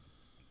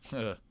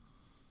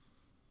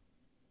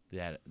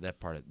 Yeah, that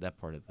part of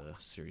the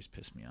series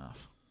pissed me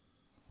off.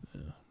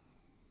 Yeah.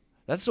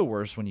 That's the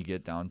worst when you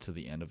get down to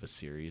the end of a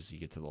series. You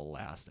get to the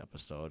last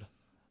episode.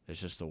 It's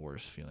just the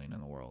worst feeling in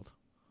the world.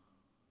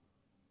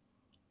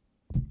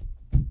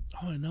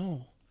 Oh, I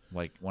know.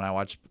 Like when I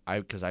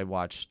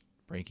watched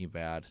Breaking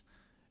Bad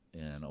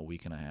in a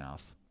week and a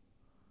half.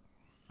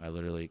 I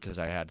literally, because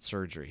I had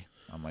surgery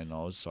on my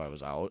nose, so I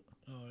was out.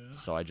 Oh, yeah.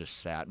 So I just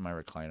sat in my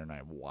recliner and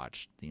I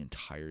watched the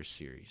entire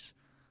series.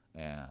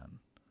 And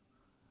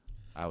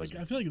I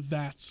feel like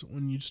that's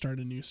when you start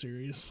a new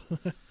series.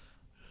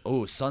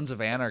 Oh, Sons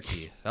of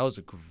Anarchy. That was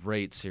a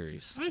great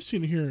series. I've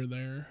seen it here or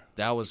there.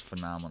 That was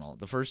phenomenal.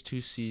 The first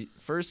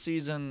first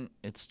season,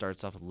 it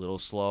starts off a little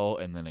slow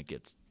and then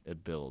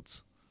it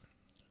builds.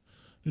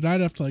 Dude,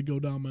 I'd have to like go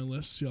down my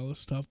list, see all this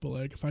stuff, but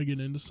like if I get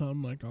into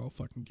something, like I'll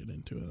fucking get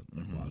into it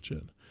and watch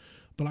it.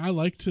 But I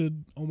like to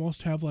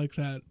almost have like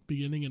that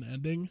beginning and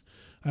ending.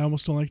 I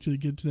almost don't like to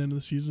get to the end of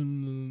the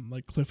season and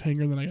like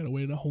cliffhanger, then I gotta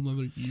wait a whole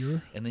nother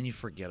year. And then you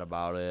forget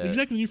about it.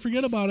 Exactly, and you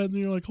forget about it, and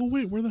you're like, oh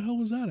wait, where the hell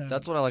was that at?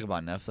 That's what I like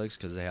about Netflix,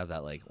 because they have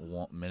that like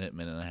minute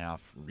and a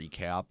half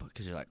recap,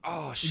 because you're like,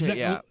 oh shit,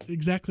 yeah.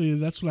 Exactly,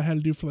 that's what I had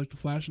to do for like The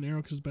Flash and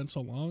Arrow, because it's been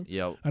so long.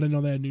 Yep. I didn't know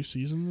they had new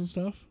seasons and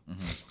stuff.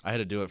 Mm-hmm. I had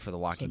to do it for The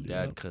Walking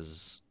Dead,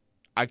 because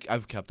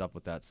I've kept up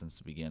with that since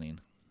the beginning.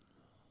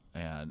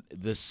 And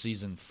this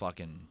season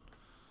fucking...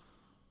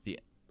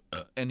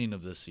 The ending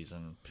of this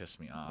season pissed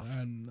me off.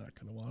 I'm not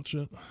going to watch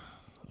it.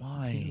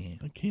 Why?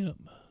 I can't.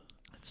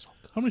 It's so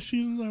good. How many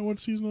seasons? What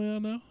season are they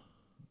on now?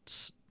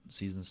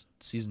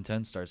 Season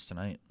 10 starts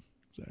tonight.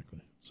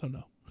 Exactly. So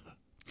no.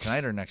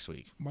 Tonight or next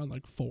week? I'm on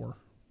like 4.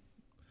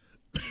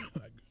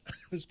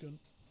 It's good.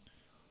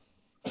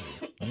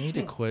 You need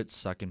to quit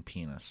sucking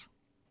penis.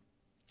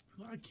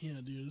 I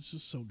can't, dude. It's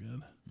just so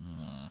good.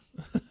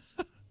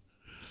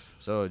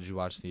 So, did you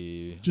watch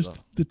the... Just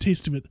the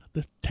taste of it.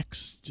 The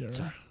texture.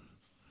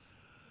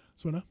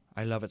 So what now?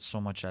 I love it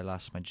so much I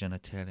lost my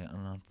genitalia in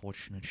an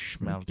unfortunate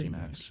smelting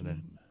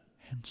accident.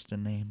 Hence the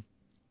name.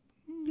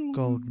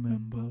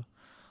 Goldmember.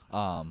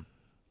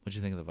 What'd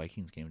you think of the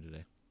Vikings game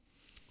today?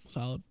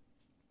 Solid.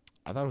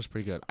 I thought it was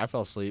pretty good. I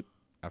fell asleep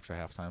after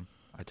halftime.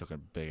 I took a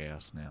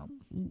big-ass nap.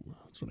 Ooh,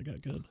 that's when I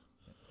got good.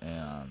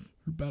 And...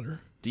 Or better.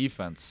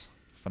 Defense,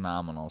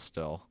 phenomenal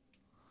still.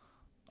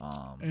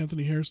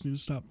 Anthony Harris needs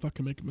to stop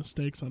fucking making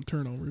mistakes on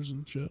turnovers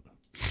and shit.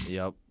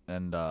 Yep.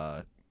 And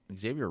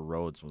Xavier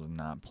Rhodes was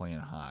not playing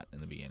hot in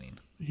the beginning.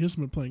 He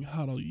hasn't been playing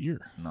hot all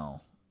year.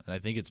 No. And I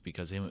think it's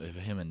because him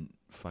and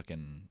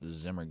fucking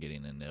Zimmer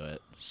getting into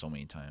it so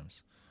many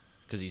times.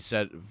 Because he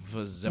said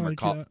Zimmer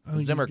called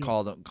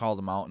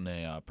him out in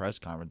a press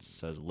conference and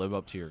says,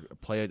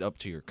 play it up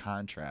to your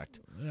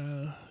contract.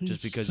 Yeah,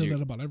 just because said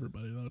that about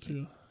everybody though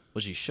too.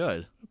 Which he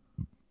should.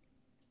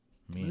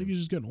 I think he's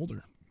just getting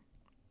older.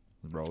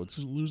 Rhodes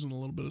just losing a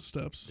little bit of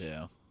steps.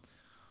 Yeah,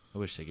 I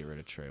wish they get rid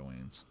of Trey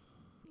Waynes.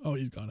 Oh,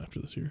 he's gone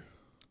after this year.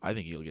 I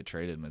think he'll get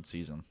traded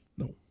mid-season.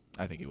 No,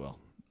 I think he will.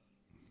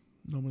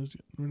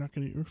 We're not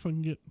gonna. We're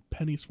fucking get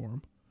pennies for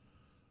him.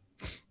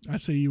 I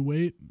say you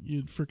wait.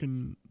 You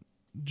freaking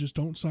just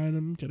don't sign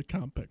him. Get a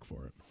comp pick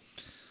for it.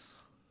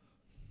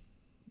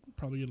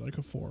 Probably get like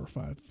a 4 or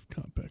 5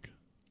 comp pick.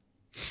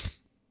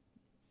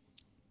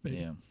 Maybe.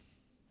 Yeah.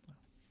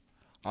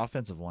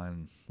 Offensive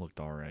line looked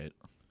all right.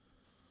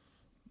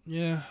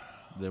 Yeah.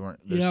 They weren't.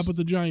 Yeah, but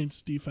the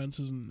Giants' defense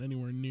isn't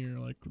anywhere near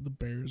like the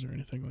Bears or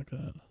anything like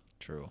that.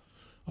 True.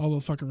 Although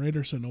the fucking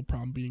Raiders had no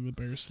problem beating the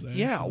Bears today.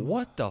 Yeah, so.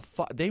 what the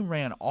fuck? They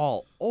ran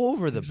all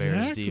over the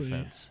Bears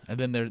defense, and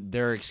then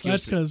their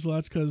excuse.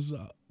 That's because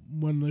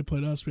when they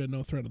played us, we had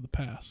no threat of the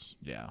pass.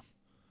 Yeah,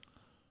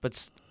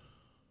 but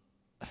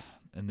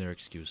and their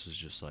excuse is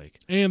just like.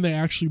 And they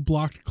actually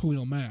blocked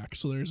Khalil Mack,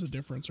 so there's a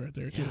difference right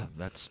there too. Yeah,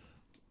 that's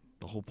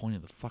the whole point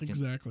of the fucking.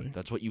 Exactly.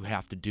 That's what you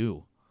have to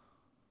do.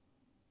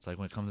 It's like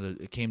when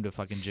it came to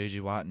fucking J.J.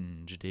 Watt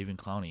and Jadeveon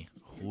Clowney.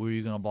 Who are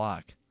you gonna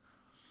block?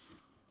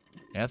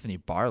 Anthony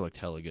Barr looked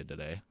hella good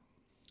today.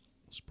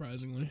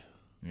 Surprisingly.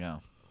 Yeah.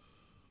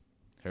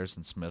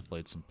 Harrison Smith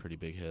laid some pretty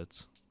big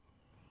hits.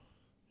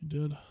 He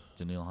did.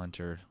 Daniil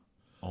Hunter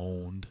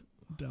owned.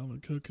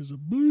 Dalvin Cook is a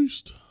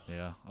beast.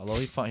 Yeah, although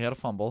he had a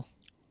fumble.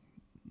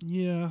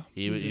 Yeah.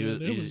 He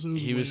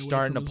was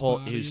starting to pull.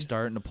 He was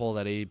starting to pull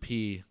that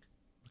AP,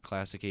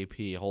 classic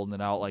AP, holding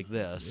it out like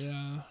this.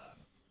 Yeah.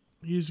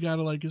 He's got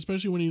to, like,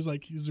 especially when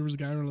there was a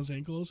guy around his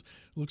ankles.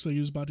 It looks like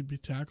he was about to be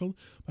tackled.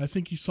 But I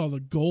think he saw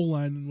the goal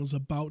line and was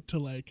about to,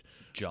 like,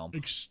 jump,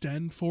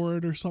 extend for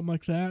it or something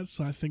like that.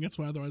 So I think that's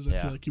why otherwise I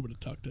feel like he would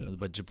have tucked it.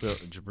 But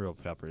Jabril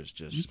Peppers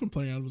just. He's been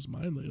playing out of his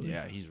mind lately.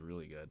 Yeah, he's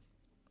really good.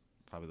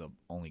 Probably the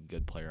only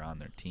good player on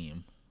their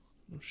team.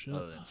 Oh, shit.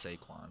 Other than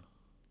Saquon.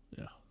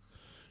 Yeah.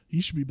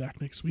 He should be back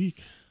next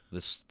week.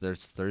 There's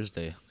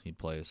Thursday he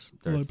plays.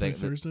 They play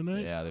Thursday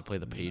night? Yeah, they play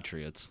the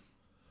Patriots.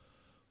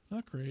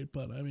 Not great,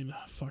 but I mean,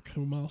 fuck,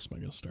 who else am I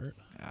going to start?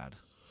 God.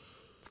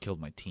 It's killed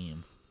my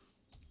team.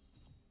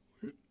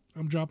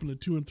 I'm dropping to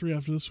 2-3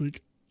 after this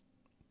week.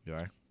 You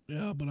are?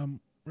 Yeah, but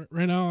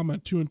right now I'm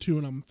at 2-2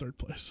 and I'm in third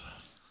place.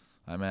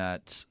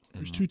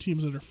 There's two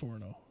teams that are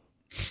 4-0.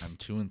 I'm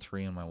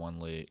 2-3 in my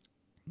one league.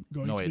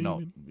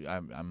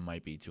 I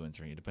might be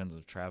 2-3. It depends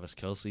if Travis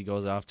Kelce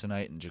goes off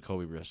tonight and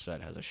Jacoby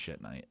Brissett has a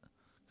shit night,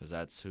 because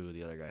that's who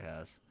the other guy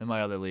has. In my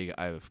other league,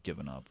 I've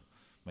given up.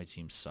 My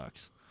team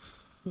sucks.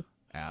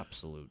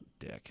 Absolute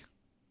dick.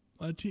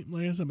 My team,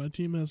 like I said, my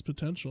team has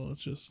potential.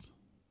 It's just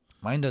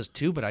mine does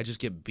too, but I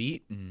just get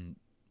beat in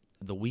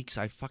the weeks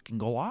I fucking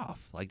go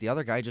off. Like the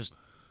other guy just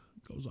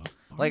goes off.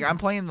 Like I'm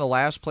playing the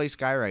last place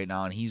guy right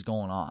now, and he's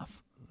going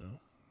off. Yeah.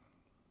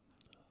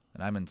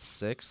 And I'm in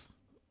 6th.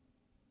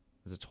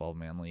 It's a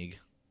 12-man league.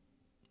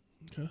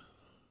 Okay.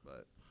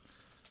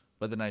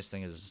 But the nice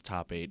thing is,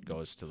 top 8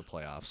 goes to the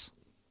playoffs.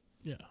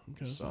 Yeah.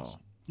 Okay. So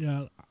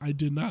yeah, I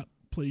did not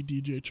play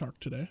DJ Chark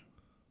today.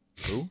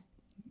 Who?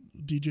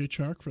 DJ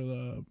Chark for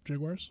the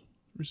Jaguars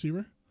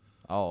receiver.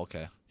 Oh,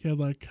 okay. He had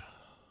like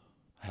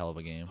hell of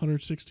a game.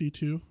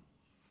 162.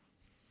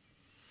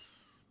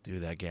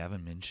 Dude, that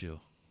Gavin Minshew.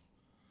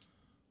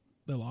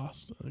 They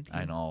lost.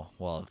 I know.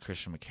 Well,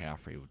 Christian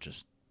McCaffrey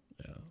just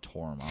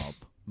tore him up,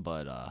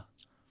 but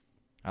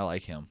I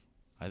like him.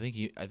 I think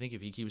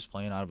if he keeps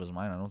playing out of his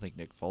mind, I don't think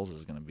Nick Foles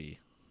is gonna be.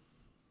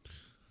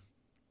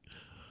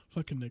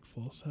 Fucking Nick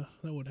Foles. Huh?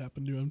 That would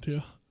happen to him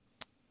too.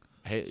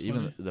 Hey,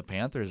 even the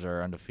Panthers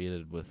are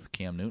undefeated with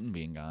Cam Newton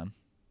being gone.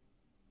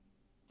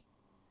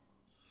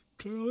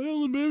 Kyle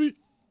Allen, baby.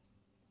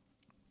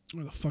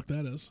 Where the fuck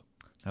that is?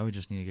 Now we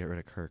just need to get rid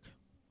of Kirk.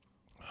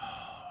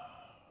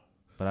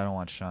 But I don't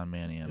want Sean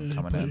Mannion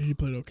coming in. He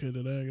played okay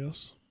today, I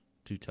guess.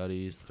 2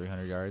 tutties,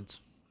 300 yards.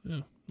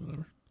 Yeah,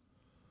 whatever.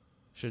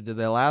 Should have did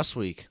that last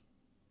week.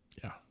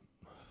 Yeah.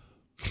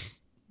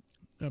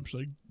 I'm just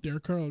like,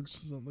 Derek Carr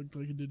doesn't look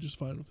like he did just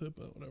fine with it,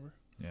 but whatever.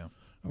 Yeah.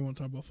 I don't want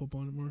to talk about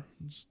football anymore.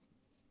 Just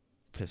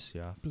piss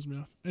you off. Piss me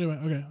off. Anyway,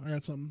 okay, I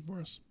got something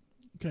for us.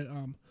 Okay,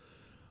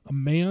 a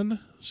man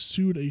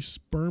sued a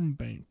sperm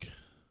bank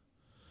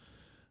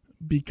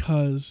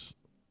because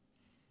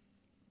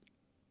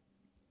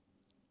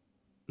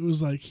it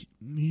was like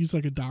he's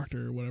like a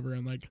doctor or whatever,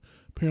 and like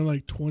apparently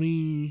like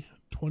 20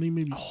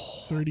 maybe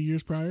 30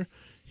 years prior,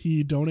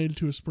 he donated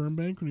to a sperm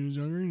bank when he was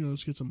younger,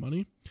 to get some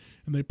money,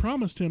 and they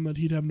promised him that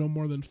he'd have no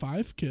more than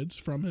 5 kids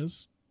from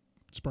his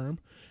sperm,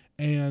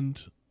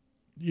 and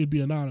he'd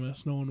be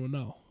anonymous. No one would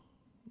know.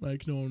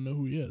 Like, no one would know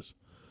who he is.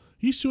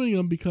 He's suing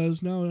him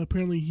because now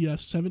apparently he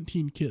has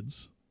 17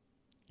 kids.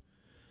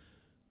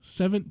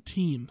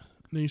 17.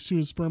 And he's suing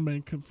his sperm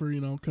bank for,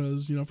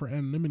 because, for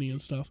anonymity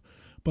and stuff.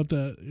 But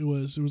it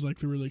was like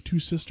there were like 2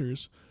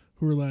 sisters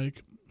who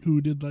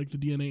did like the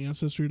DNA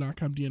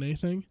Ancestry.com DNA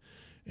thing.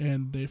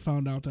 And they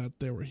found out that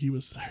he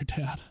was their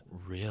dad.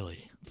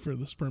 Really? For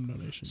the sperm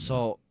donation.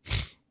 So,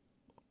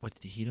 but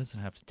he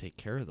doesn't have to take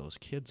care of those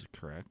kids,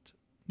 correct?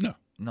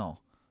 No.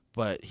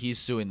 But he's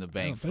suing the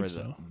bank for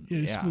so. Yeah,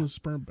 he's suing the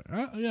sperm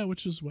bank. Yeah,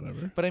 which is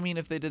whatever. But I mean,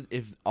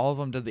 if all of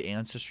them did the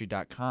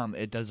Ancestry.com,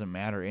 it doesn't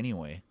matter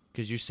anyway,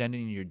 because you're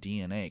sending your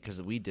DNA.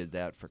 Because we did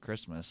that for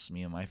Christmas.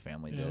 Me and my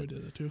family did. Yeah, we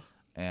did that too.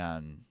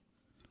 And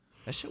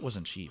that shit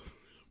wasn't cheap.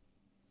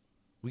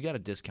 We got a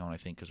discount, I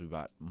think, because we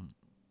bought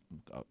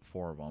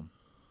 4 of them.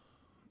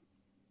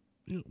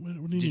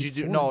 Did you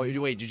do? No,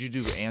 wait. Did you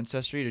do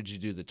Ancestry or did you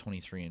do the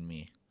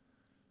 23andMe?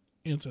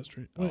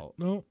 Ancestry. Wait,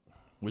 no.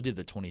 We did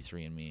the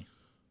 23andMe.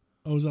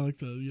 Oh, is that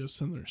like you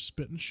send their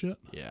spit and shit?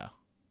 Yeah.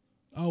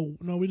 Oh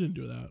no, we didn't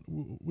do that.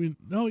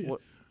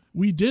 What?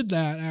 We did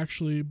that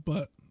actually,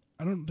 but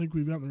I don't think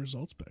we've gotten the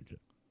results back yet.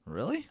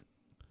 Really?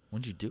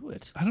 When'd you do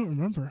it? I don't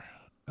remember.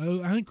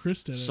 I think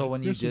Chris did it. So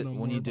when Chris you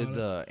did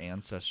the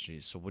ancestry,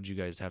 so would you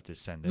guys have to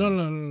send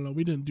in? No.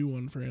 We didn't do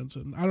one for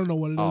ancestry. I don't know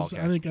what it is.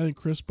 Okay. I think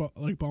Chris bought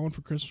one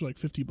for Chris for like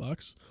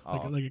 $50,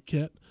 like a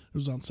kit. It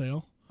was on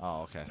sale.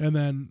 Oh, okay. And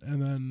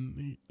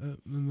then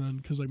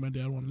because like my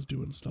dad wanted to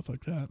do it and stuff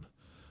like that,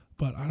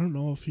 but I don't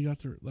know if he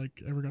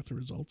ever got the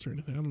results or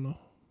anything. I don't know.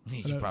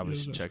 You probably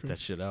should check that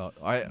shit out.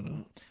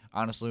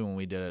 Honestly, when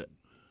we did it,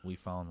 we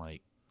found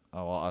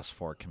us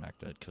four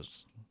connected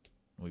because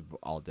we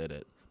all did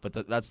it.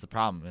 But that's the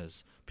problem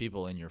is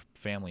people in your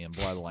family and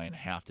bloodline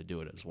have to do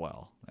it as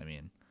well. I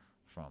mean,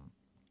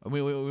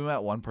 we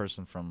met one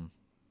person from.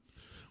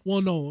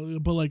 Well, no,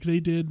 but like they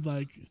did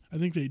I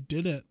think they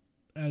did it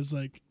as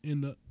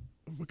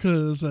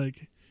because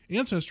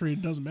ancestry,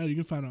 it doesn't matter. You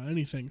can find out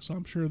anything. So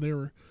I'm sure they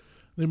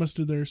must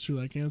have did theirs through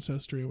like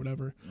ancestry or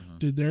whatever,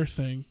 did their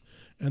thing,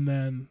 and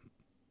then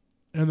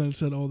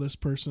said, oh, this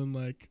person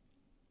like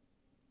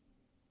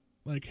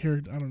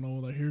hair, I don't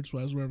know, like hair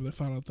was wherever they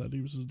found out that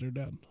he was their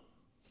dad.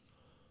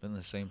 But in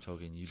the same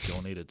token, you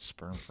donated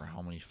sperm for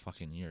how many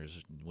fucking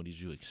years? What did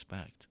you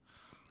expect?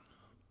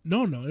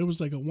 No, it was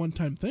like a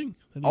one-time thing.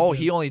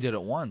 He only did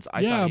it once.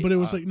 But it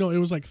was it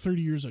was like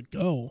 30 years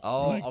ago.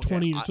 Oh, like okay.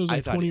 20. It was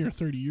like 20 or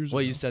 30 years ago.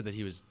 Well, you said that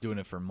he was doing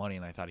it for money,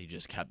 and I thought he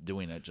just kept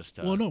doing it just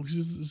to. Well, no,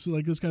 because it's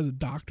like this guy's a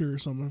doctor or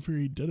something. I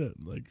figured he did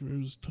it. Like it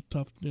was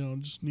tough,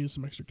 just needed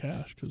some extra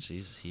cash. Cause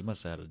jeez, he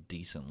must have had a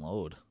decent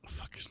load.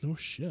 Fuck, it's no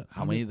shit.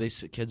 How many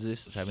kids?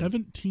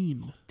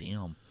 17. Oh,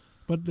 damn.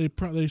 But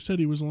they said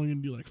he was only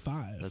going to do like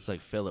 5. That's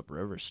like Philip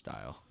Rivers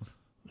style.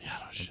 Yeah,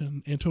 no shit.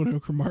 Antonio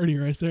Cromartie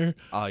right there.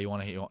 Oh, you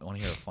want to hear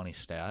a funny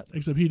stat?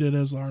 Except he did it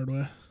as the hard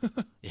way.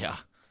 Yeah.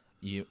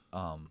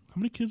 How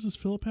many kids does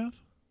Philip have?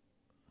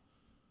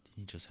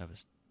 He just have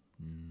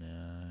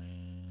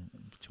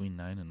between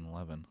 9 and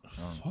 11.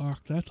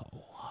 Fuck, that's a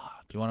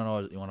lot. Do you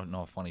want to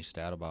know a funny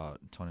stat about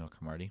Antonio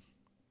Cromartie?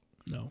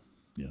 No.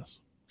 Yes.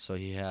 So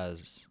he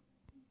has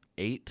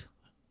 8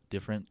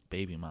 different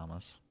baby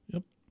mamas.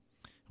 Yep.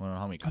 You want to know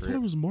how many? I thought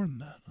it was more than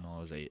that. No,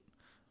 it was 8.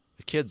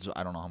 The kids,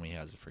 I don't know how many he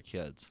has for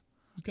kids.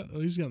 He's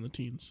got in the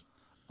teens.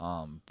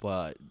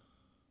 But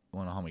you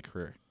want to know how many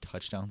career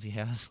touchdowns he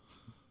has?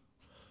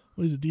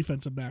 Well, he's a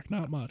defensive back,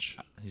 not much.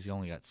 He's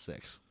only got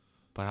 6.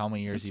 But how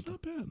many years? That's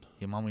not bad.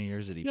 How many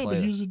years did he play? Yeah,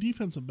 but he was a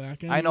defensive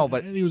back. And I know,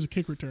 but and he was a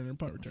kick returner,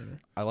 punt returner.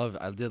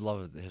 I did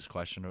love his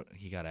question.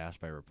 He got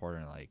asked by a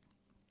reporter, like,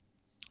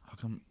 "How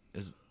come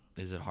is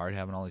it hard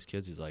having all these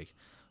kids?" He's like,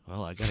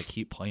 "Well, I got to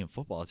keep playing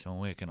football. It's the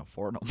only way I can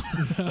afford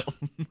them."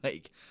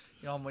 Like,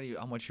 how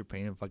much you're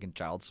paying in fucking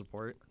child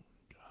support?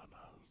 God,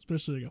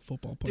 especially like a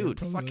football player. Dude,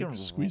 fucking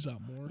squeeze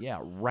out more. Yeah,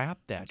 wrap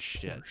that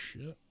shit. Poor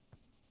shit.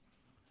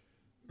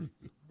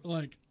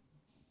 Like,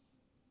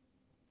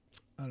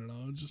 I don't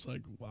know. It's just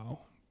like, wow.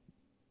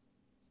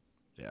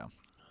 Yeah,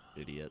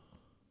 idiot.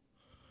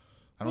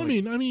 I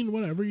mean,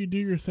 whatever, you do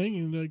your thing,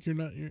 and like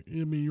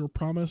you're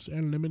promised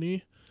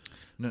anonymity.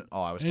 No,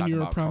 I was talking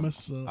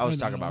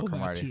about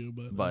Cromartie too,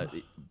 but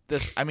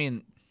this, I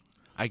mean,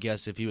 I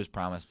guess if he was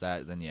promised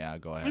that, then yeah,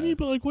 go ahead. I mean,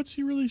 but like, what's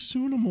he really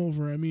suing him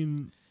over? I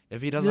mean,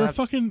 if he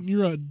doesn't,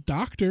 you're a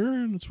doctor,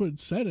 and that's what it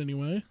said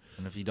anyway.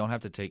 And if you don't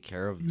have to take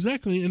care of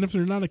exactly, and if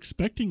they're not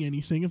expecting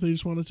anything, if they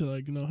just wanted to,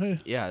 like, hey,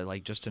 yeah,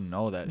 like just to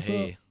know that,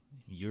 hey,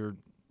 your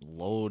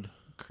load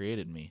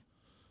created me.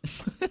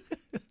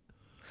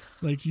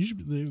 Like, they should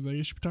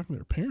be talking to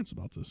their parents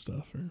about this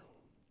stuff. Or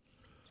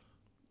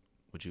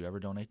would you ever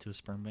donate to a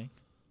sperm bank?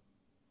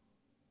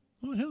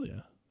 Oh, hell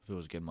yeah! If it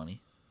was good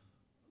money,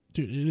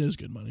 dude, it is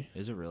good money.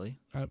 Is it really?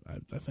 I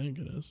think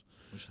it is.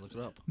 We should look it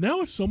up.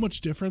 Now it's so much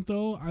different,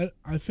 though.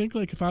 I think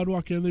like if I'd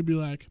walk in, they'd be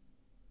like,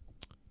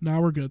 "Nah,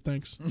 we're good,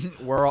 thanks.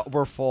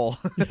 we're full.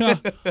 Yeah,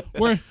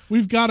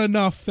 we've got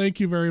enough. Thank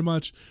you very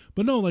much."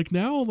 But no, like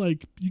now,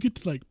 like you get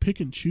to like pick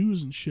and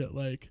choose and shit.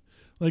 Like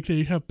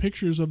they have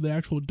pictures of the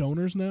actual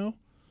donors now.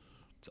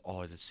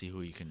 Oh, to see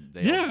who you can.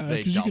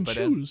 Because you can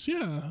choose.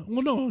 Yeah.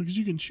 Well, no, because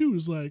you can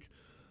choose. Like,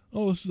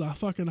 oh, this is a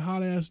fucking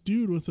hot ass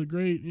dude with a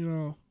great,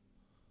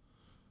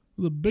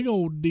 with a big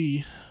old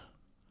D.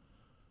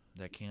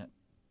 That can't.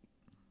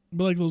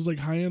 But like those like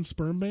high end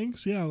sperm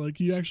banks, yeah, like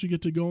you actually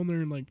get to go in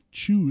there and like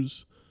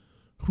choose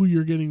who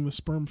you're getting the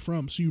sperm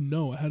from, so you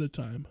know ahead of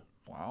time.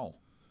 Wow.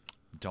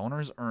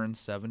 Donors earn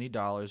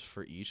 $70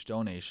 for each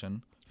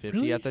donation. 50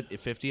 really? at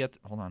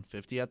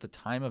the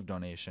time of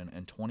donation,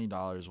 and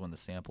 $20 when the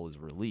sample is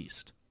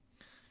released.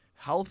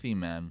 Healthy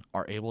men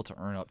are able to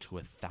earn up to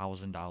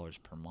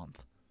 $1,000 per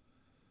month.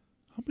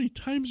 How many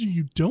times are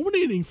you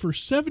donating for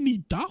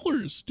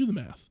 $70? Do the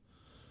math.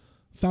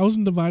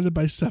 1,000 divided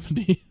by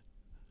 70.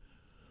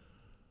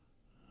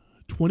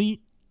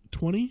 20?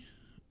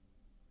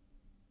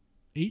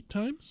 8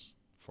 times?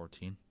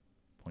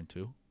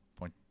 14.2.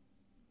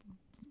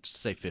 Just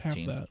say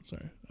 15. Half that.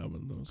 Sorry. I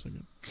wasn't a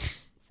second.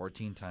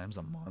 14 times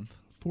a month.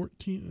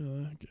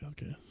 14.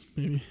 Okay.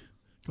 Maybe.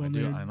 Go in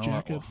there and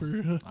jack it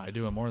for. I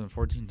do it more than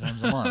 14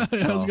 times a month.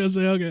 I was gonna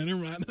say, okay,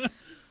 never mind.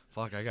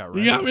 Fuck, I got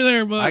rent. You got me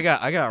there, but I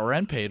got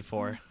rent paid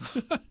for.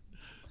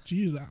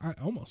 Jeez, I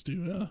almost do.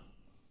 Yeah.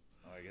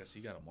 Oh, I guess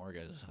you got a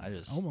mortgage. I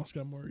almost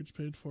got mortgage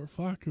paid for.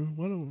 Fuck.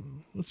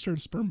 Let's start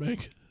a sperm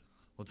bank.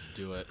 Let's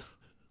do it.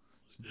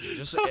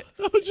 Just I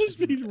would just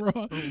be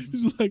wrong.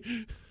 He's like,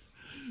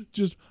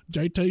 just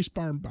JT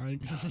Sperm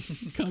Bank.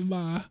 Come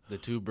by. The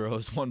 2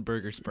 bros, 1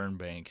 burger sperm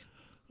bank.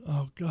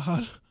 Oh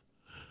God.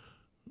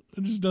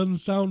 It just doesn't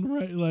sound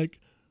right. Like,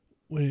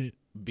 wait.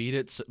 Beat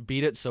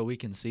it so we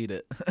can seed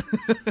it.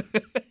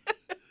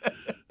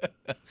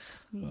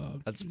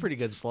 That's a pretty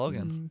good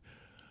slogan.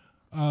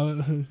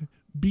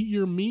 Beat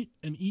your meat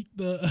and eat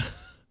the.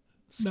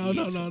 No,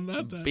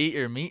 not that. Beat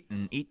your meat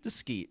and eat the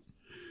skeet.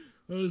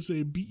 I would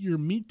say beat your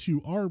meat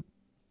to our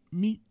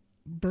meat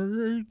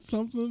burger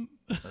something.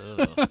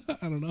 I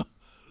don't know.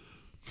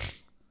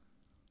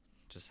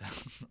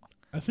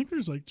 I think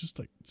there's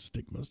just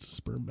stigmas to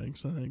sperm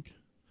banks. I think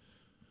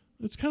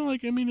it's kind of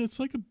like, it's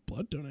like a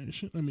blood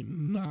donation.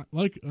 Not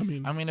like,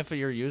 if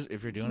you're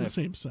doing it in the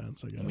same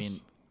sense, I guess.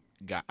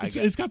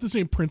 It's got the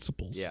same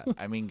principles. Yeah,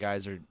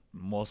 guys are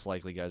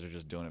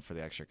just doing it for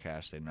the extra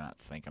cash. They're not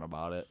thinking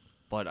about it.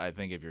 But I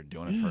think if you're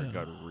doing it for a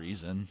good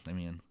reason,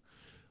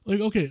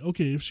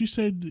 okay, if she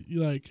said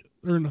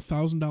earn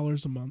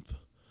 $1,000 a month,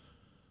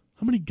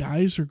 how many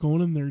guys are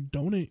going in there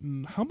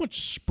donating? How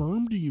much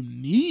sperm do you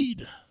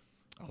need?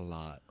 A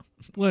lot.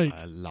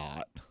 A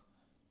lot.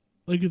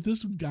 If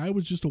this guy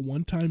was just a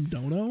one-time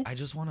dono, I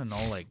just want to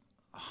know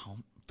how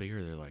big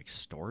are their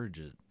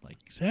storages?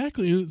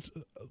 Exactly. It's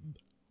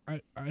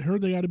I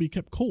heard they got to be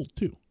kept cold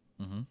too.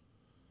 Mm-hmm.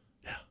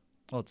 Yeah.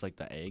 Well, it's like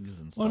the eggs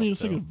and stuff. Well,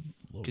 it's like a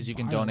because you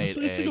can donate eggs.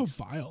 It's like a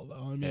vial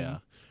though. Yeah.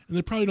 And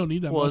they probably don't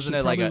need that much. Isn't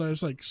it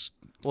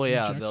well,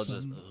 yeah, they'll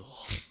some.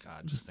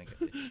 God, just think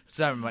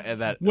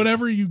that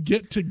whatever you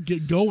get to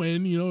go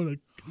in, a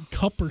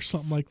cup or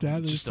something like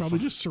that. They just probably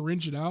just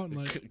syringe it out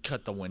and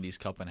cut the Wendy's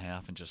cup in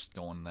half and just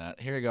go in that.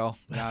 Here you go,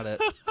 got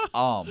it.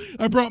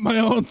 I brought my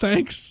own.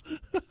 Thanks.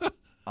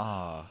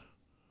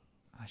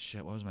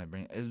 Shit. What was my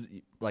brain?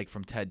 It was,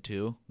 from Ted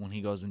 2 when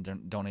he goes and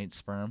donates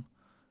sperm.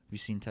 Have you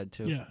seen Ted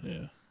 2? Yeah,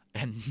 yeah.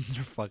 And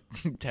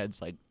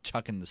Ted's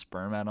chucking the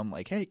sperm at him,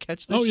 hey,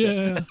 catch this. Oh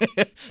shit.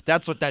 Yeah.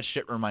 That's what that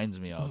shit reminds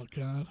me of. Oh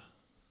God.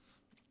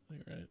 You're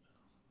right.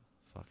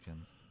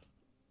 Fucking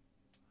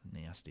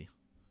nasty.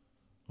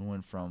 We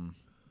went from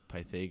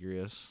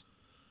Pythagoras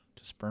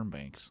to sperm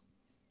banks.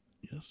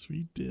 Yes,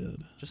 we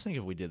did. Just think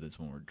if we did this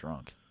when we're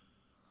drunk,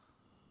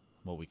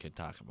 what we could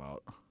talk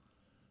about.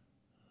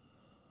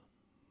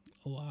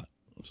 A lot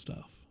of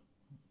stuff.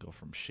 Go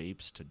from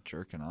shapes to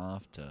jerking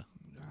off to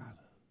God.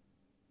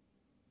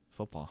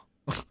 Football.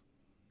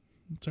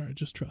 It's all right.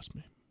 Just trust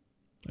me.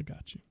 I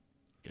got you.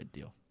 Good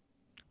deal.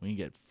 When you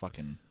get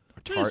fucking...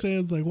 I'm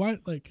saying, why,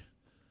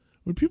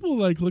 when people,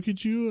 look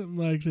at you and,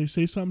 they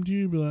say something to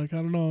you, be like, I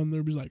don't know, and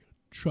they'll be like,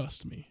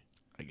 trust me.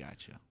 I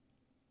got you.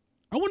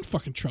 I wouldn't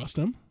fucking trust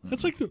them. Mm-hmm.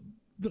 That's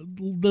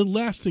the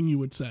last thing you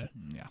would say.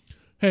 Yeah.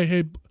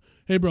 Hey,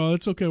 bro,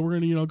 it's okay. We're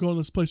going to, go in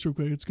this place real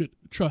quick. It's good.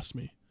 Trust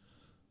me.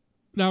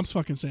 Now I'm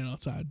fucking staying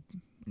outside.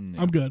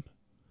 Yeah. I'm good.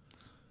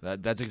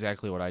 That's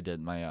exactly what I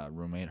did. My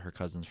roommate, her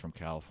cousin's from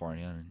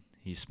California, and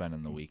he's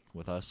spending the week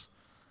with us.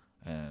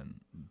 And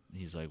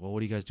he's like, well, what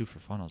do you guys do for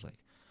fun? I was like,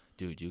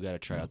 dude, you got to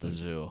try out the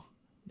zoo.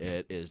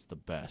 It is the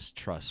best.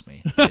 Trust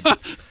me.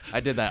 I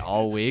did that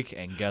all week,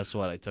 and guess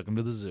what? I took him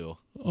to the zoo.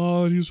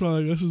 Oh, and he was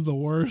probably like, this is the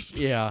worst.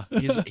 Yeah.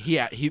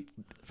 He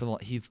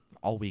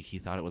all week he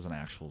thought it was an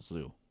actual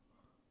zoo.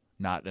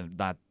 Not.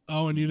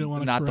 Oh, and you didn't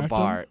want to not correct the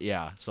bar. him?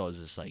 Yeah. So I was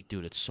just like,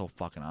 dude, it's so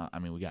fucking.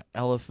 We got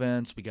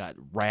elephants, we got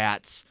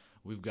rats,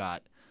 we've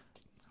got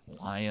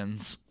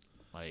lions.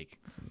 I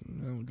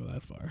won't go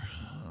that far.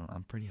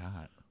 I'm pretty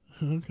hot.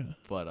 Okay.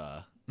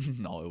 But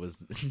no, it was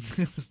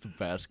the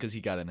best because he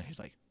got in there. He's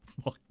like,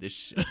 fuck this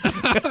shit.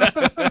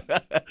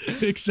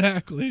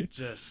 Exactly.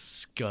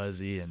 Just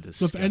scuzzy and So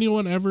disgusting. if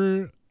anyone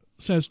ever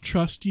says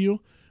trust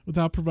you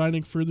without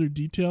providing further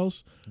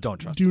details, don't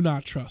trust. Do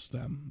not trust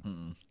them.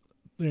 Mm-mm.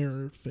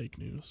 They're fake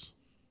news.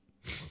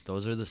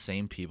 Those are the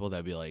same people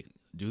that be like,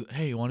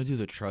 hey, you want to do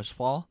the trust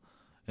fall?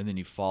 And then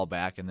you fall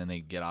back, and then they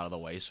get out of the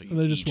way, so you and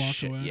they just eat walk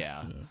shit. away.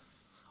 Yeah.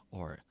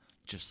 Or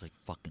just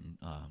fucking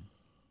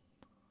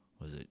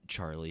was it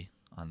Charlie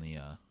on the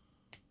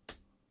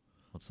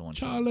what's the one?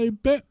 Charlie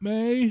bit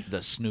me.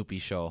 The Snoopy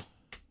show.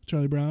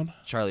 Charlie Brown.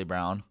 Charlie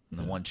Brown, and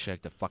the one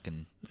chick that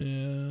fucking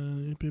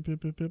the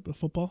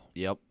football.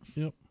 Yep.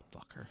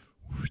 Fuck her.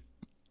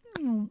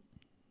 God.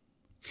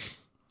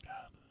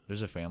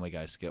 There's a Family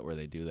Guy skit where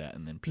they do that,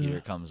 and then Peter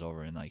comes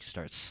over and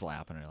starts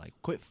slapping her,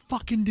 quit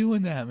fucking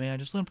doing that, man.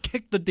 Just let him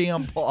kick the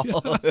damn ball.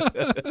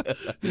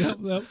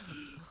 Yep.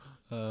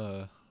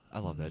 I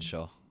love that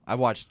show. I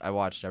watched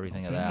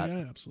everything of that.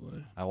 Yeah,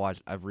 absolutely.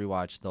 I've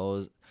rewatched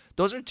those.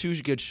 Those are two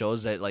good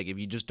shows that if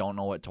you just don't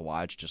know what to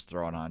watch, just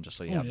throw it on just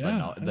so you have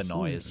the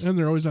noise. And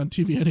they're always on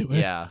TV anyway.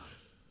 Yeah.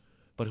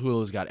 But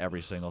Hulu's got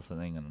every single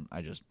thing, and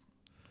I just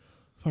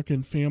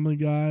fucking Family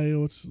Guy.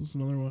 What's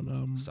another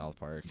one? South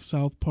Park.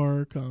 South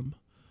Park.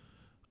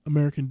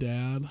 American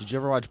Dad. Did you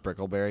ever watch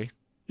Brickleberry?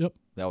 Yep.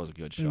 That was a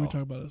good show. Yeah, we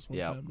talked about this one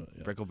time. But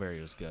yeah.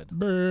 Brickleberry was good.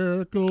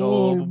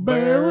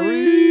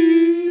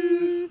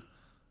 Brickleberry.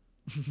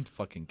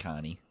 Fucking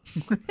Connie.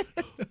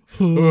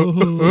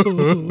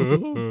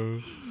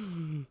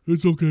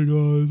 It's okay,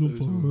 guys. I'm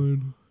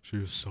fine. She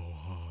is so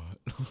hot.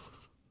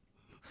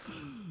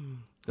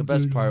 The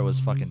best part was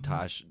fucking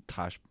Tosh.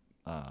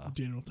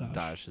 Daniel Tosh.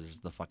 Tosh is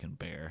the fucking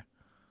bear.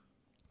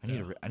 I need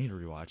to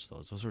rewatch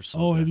those. Those were so.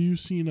 Oh, good. have you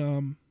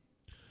seen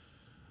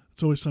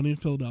It's Always Sunny in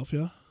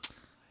Philadelphia?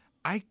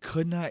 I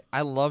could not.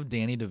 I love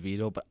Danny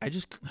DeVito, but I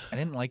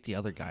didn't like the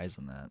other guys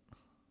in that.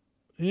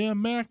 Yeah,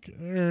 Mac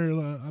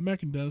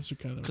and Dennis are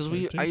kind of. Because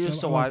I used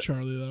to watch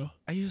Charlie though.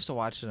 I used to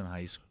watch it in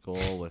high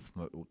school with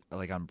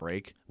like on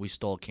break. We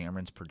stole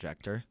Cameron's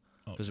projector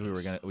because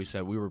we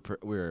said we were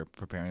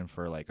preparing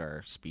for like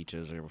our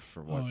speeches or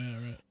for what. Oh yeah,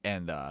 right.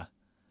 And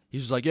he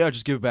was like, "Yeah,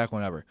 just give it back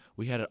whenever."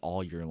 We had it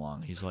all year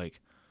long. He's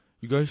like,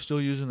 "You guys still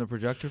using the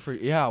projector for?"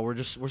 Yeah, we're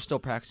still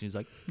practicing. He's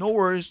like, "No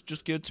worries,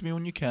 just give it to me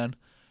when you can."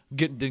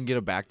 Didn't get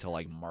it back till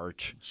like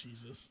March.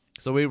 Jesus.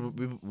 So we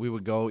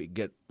would go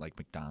get like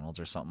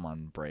McDonald's or something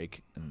on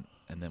break, and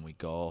then we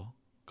go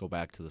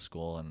back to the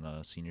school and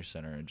the senior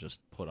center and just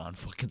put on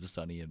fucking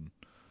Sunny in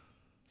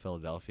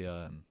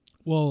Philadelphia, and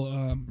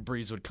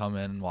Breeze would come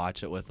in and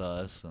watch it with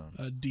us.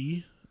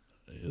 D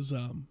is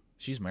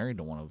she's married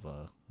to one of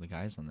the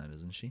guys on that,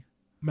 isn't she?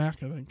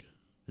 Mac, I think.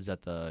 Is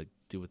that the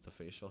dude with the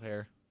facial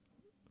hair,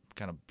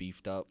 kind of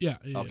beefed up? Yeah.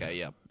 Okay.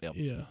 Yep.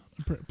 Yeah,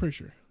 I'm pretty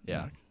sure.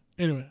 Yeah. Mac.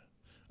 Anyway.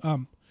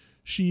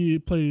 She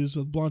plays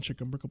the blonde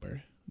chick on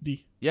Brickleberry.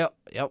 D. Yep.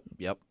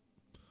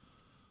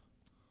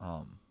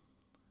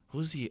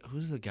 Who's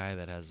the guy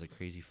that has the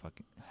crazy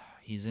fucking?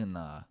 He's in.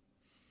 God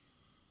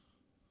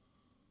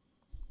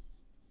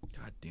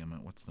damn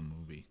it! What's the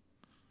movie?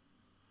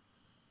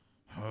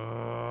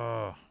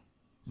 No,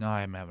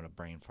 I'm having a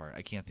brain fart.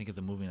 I can't think of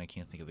the movie and I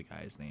can't think of the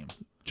guy's name.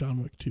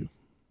 John Wick 2.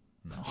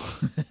 No.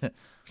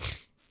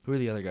 Who are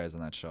the other guys on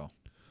that show?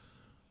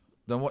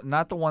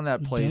 Not the one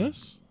that plays.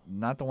 Dennis?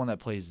 Not the one that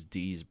plays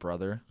Dee's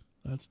brother.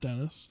 That's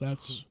Dennis.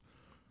 That's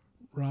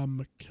Rob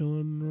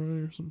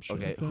McIlroy or some shit.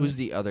 Okay, like that. who's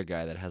the other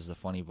guy that has the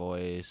funny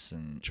voice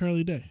and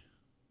Charlie Day?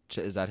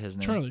 Is that his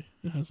name? Charlie.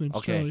 Yeah, his name's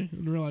Okay. Charlie.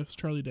 In real life, it's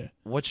Charlie Day.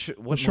 What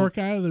The short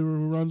guy that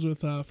runs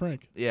with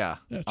Frank. Yeah.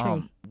 Yeah,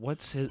 Charlie.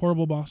 What's his?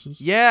 Horrible Bosses.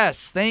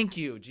 Yes, thank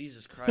you,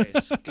 Jesus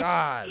Christ,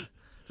 God,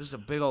 just a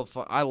big old.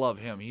 I love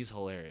him. He's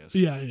hilarious.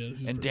 Yeah, he is.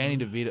 He's And pretty Danny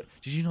funny. DeVito.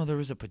 Did you know there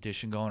was a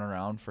petition going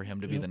around for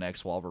him to be Yep. the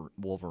next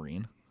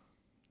Wolverine?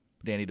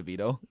 Danny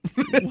DeVito.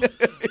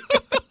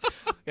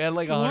 Yeah,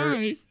 like 100.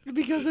 Why?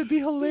 Because it'd be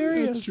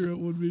hilarious. That's true. It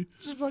would be.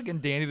 Just fucking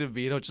Danny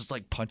DeVito, just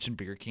like punching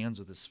beer cans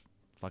with his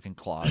fucking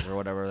claws or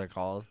whatever they're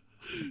called.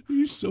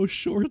 He's so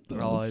short though.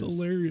 Oh, it's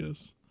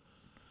hilarious.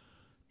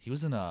 He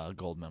was in a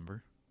Gold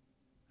member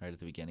right at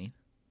the beginning.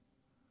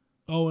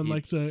 Oh, and He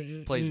like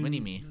plays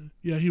Mini-Me.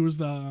 Yeah, he was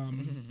the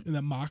in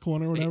that mock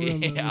one or whatever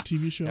in the Yeah.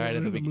 TV show. Right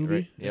at the movie.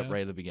 Right, yep,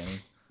 right at the beginning.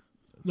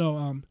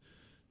 No,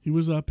 he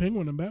was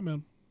Penguin in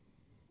Batman.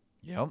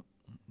 Yep.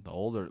 The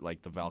older,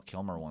 like the Val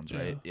Kilmer ones,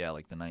 right? Yeah. Yeah,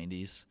 like the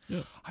 90s.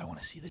 Yep. I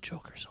want to see the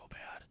Joker so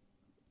bad.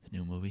 The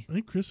new movie. I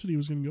think Chris said he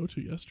was going to go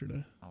to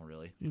yesterday. Oh,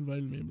 really? He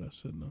invited me, but I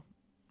said no.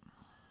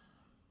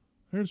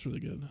 I heard it's really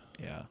good.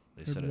 Yeah,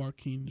 they I said heard it.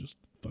 Joaquin just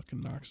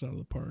fucking knocks it out of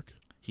the park.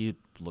 He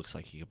looks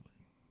like he could.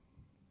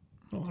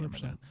 Oh,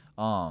 100%.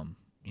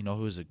 You know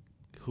who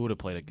would have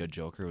played a good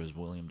Joker was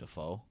William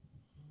Dafoe.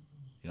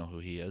 You know who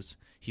he is?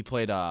 He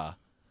played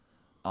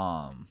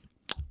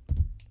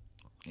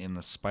in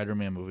the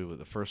Spider-Man movie with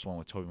the first one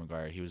with Tobey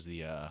Maguire. He was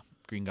the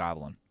Green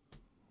Goblin.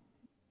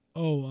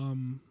 Oh,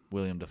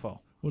 William Dafoe.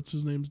 what's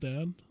his name's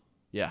dad?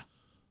 Yeah.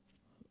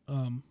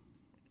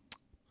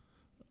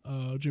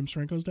 James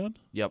Franco's dad?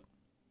 Yep.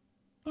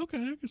 Okay,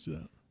 I can see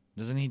that.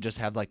 Doesn't he just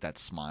have like that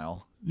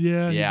smile?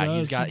 Yeah, he does.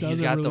 he's got he does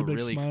the a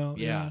really big smile.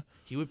 yeah.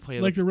 He would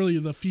play Like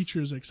the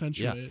features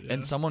accentuate it. Yeah.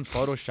 And someone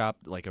photoshopped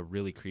like a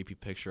really creepy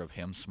picture of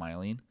him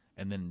smiling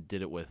and then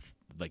did it with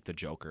like the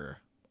Joker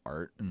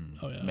art and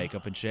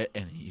makeup and shit,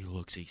 and he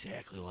looks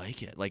exactly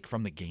like it, like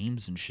from the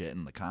games and shit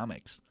in the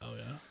comics. Oh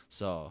yeah.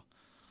 So,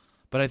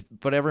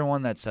 but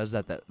everyone that says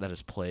that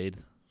has played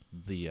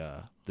the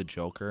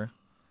Joker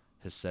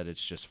has said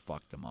it's just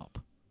fucked them up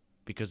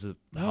because of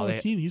how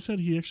he said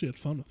he actually had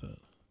fun with it.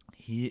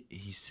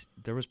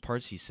 There was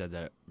parts he said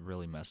that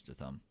really messed with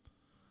him.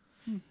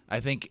 I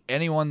think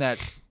anyone that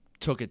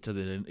took it to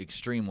the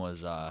extreme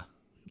was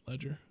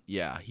Ledger.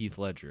 Yeah, Heath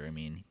Ledger. I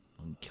mean,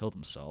 he killed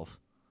himself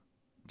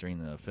during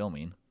the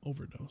filming.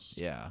 Overdose.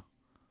 Yeah.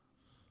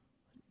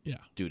 Yeah.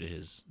 Due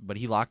to but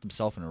he locked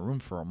himself in a room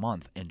for a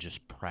month and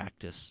just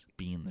practiced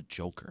being the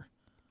Joker.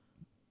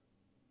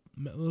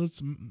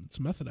 It's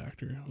method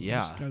actor. Yeah.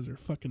 These guys are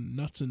fucking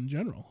nuts in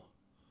general.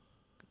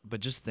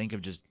 But just think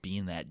of just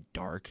being that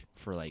dark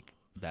for like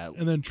that.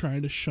 And then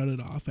trying to shut it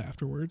off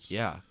afterwards.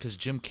 Yeah, because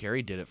Jim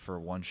Carrey did it for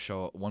one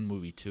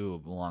movie too,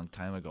 a long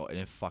time ago, and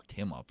it fucked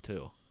him up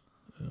too.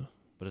 Yeah.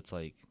 But it's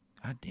like,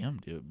 God damn,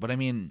 dude. But I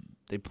mean,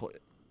 they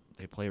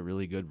play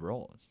really good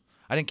roles.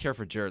 I didn't care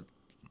for Jared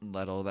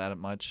Leto that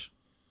much.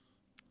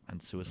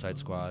 And Suicide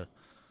Squad.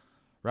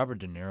 Robert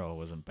De Niro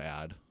wasn't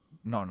bad.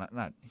 No,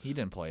 not he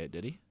didn't play it,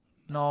 did he?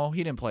 No,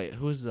 he didn't play it.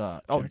 Who's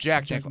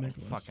Jack Nicholson.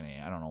 Fucking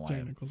A. I don't know why.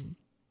 Jack Nicholson.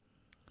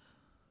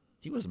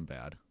 He wasn't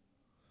bad.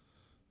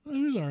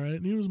 He was all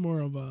right. He was more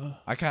of a.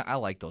 I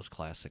like those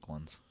classic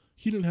ones.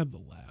 He didn't have the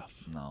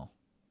laugh. No.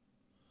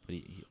 But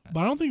but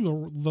I don't think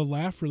the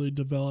laugh really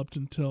developed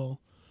until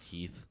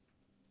Heath.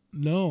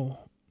 No,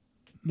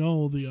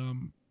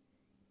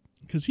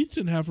 because Heath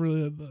didn't have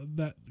really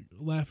that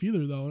laugh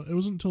either, though. It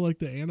wasn't until like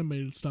the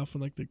animated stuff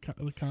and like the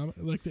comic,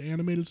 like the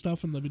animated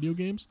stuff in the video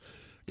games.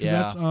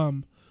 Yeah, that's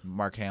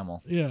Mark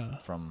Hamill. Yeah,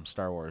 from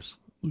Star Wars.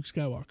 Luke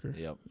Skywalker.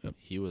 Yep.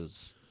 He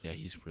was. Yeah,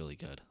 he's really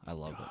good. I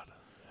love it.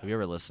 Have you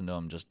ever listened to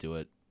him just do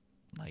it,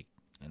 like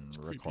in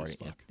recording?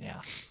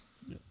 Yeah.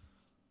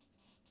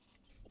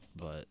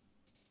 But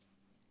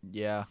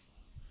yeah,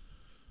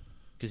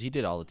 because he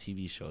did all the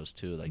TV shows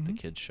too, like the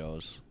kids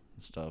shows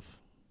and stuff.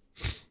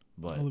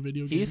 But all the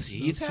video games.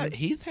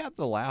 Heath had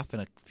the laugh in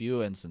a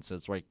few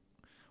instances. Like,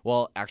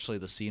 well, actually,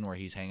 the scene where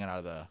he's hanging out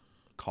of the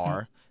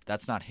car,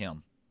 that's not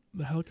him.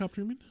 The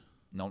helicopter, you mean?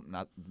 No,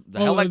 not the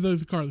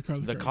car.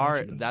 The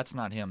car. That's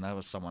not him. That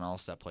was someone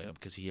else that played him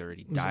because he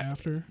already died.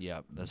 After?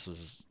 Yeah, this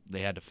was. They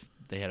had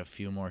a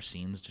few more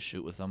scenes to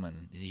shoot with him,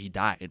 and he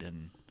died,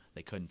 and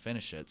they couldn't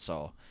finish it,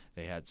 so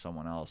they had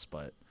someone else.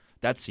 But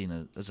that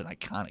scene is an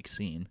iconic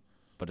scene,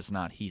 but it's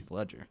not Heath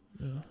Ledger.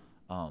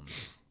 Yeah.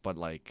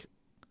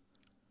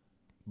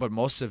 But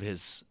most of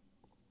his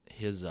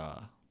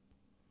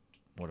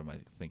what am I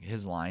thinking?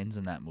 His lines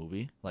in that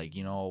movie, like,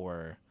 you know,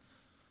 where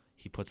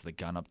he puts the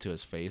gun up to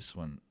his face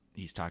when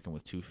he's talking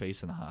with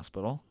Two-Face in the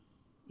hospital.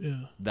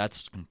 Yeah.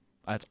 That's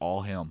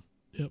all him.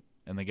 Yep.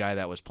 And the guy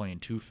that was playing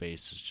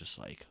Two-Face is just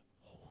like,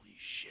 holy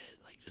shit,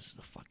 like, this is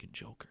the fucking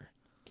Joker.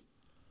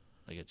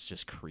 Like, it's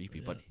just creepy,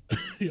 but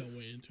yeah,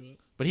 way into it.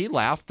 But he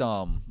laughed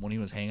when he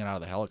was hanging out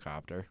of the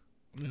helicopter.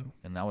 Yeah.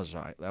 And that was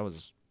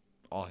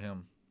all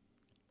him.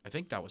 I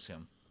think that was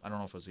him. I don't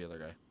know if it was the other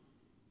guy.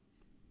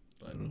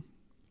 But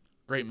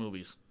great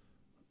movies.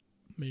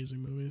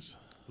 Amazing movies.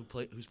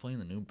 Who's playing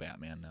the new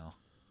Batman now?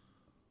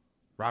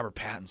 Robert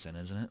Pattinson,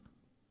 isn't it?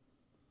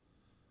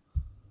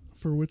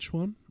 For which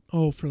one?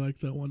 Oh, for like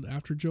the one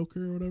after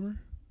Joker or whatever?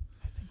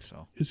 I think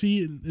so. Is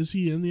he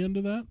in the end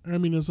of that? I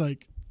mean, it's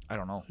like, I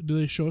don't know. Do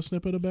they show a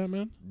snippet of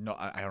Batman? No,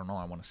 I don't know.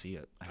 I want to see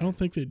it. I don't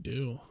think they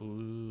do.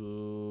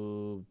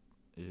 Who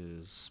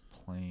is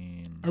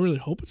playing? I really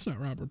hope it's not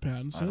Robert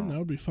Pattinson. That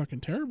would be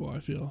fucking terrible, I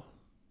feel.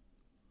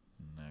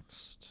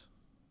 Next.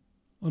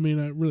 I mean,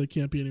 it really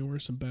can't be any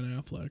worse than Ben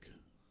Affleck.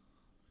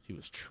 He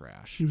was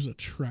trash. He was a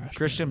trash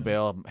Christian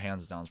Batman. Bale,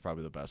 hands down, is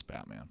probably the best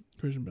Batman.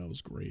 Christian Bale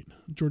was great.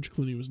 George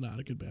Clooney was not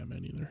a good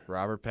Batman either.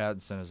 Robert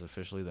Pattinson is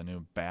officially the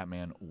new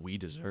Batman we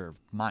deserve.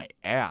 My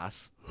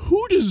ass.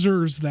 Who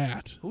deserves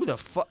that? Who the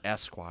fuck?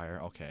 Esquire.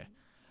 Okay.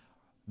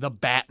 The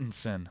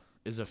Battinson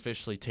is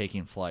officially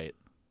taking flight.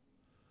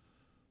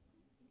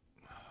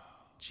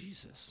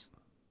 Jesus.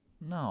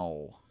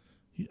 No.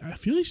 I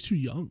feel he's too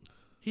young.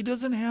 He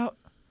doesn't have...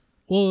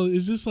 Well,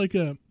 is this like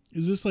a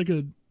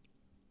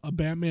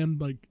Batman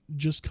like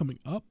just coming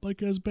up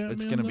like as Batman?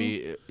 It's gonna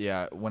be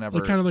whenever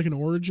like, kind of like an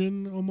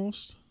origin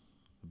almost.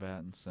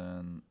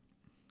 Pattinson,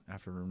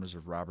 after rumors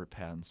of Robert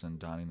Pattinson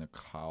donning the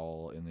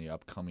cowl in the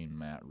upcoming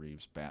Matt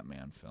Reeves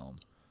Batman film,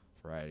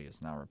 Variety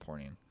is now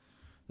reporting.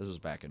 This was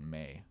back in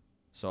May,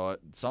 so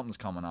something's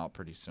coming out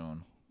pretty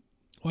soon.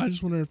 Well, I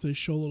just wonder if they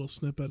show a little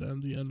snippet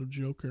at the end of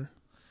Joker.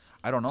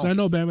 I don't know. 'Cause I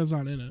know Batman's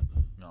not in it.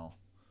 No.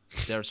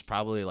 There's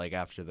probably, like,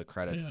 after the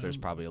credits, there's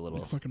probably a little...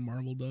 Like fucking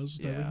Marvel does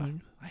with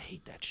everything. I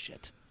hate that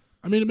shit.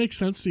 I mean, it makes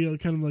sense to get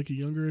kind of like a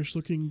youngerish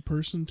looking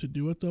person to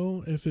do it,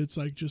 though, if it's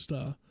like just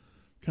kind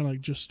of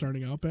like just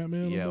starting out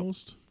Batman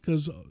almost.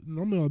 Because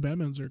normally all the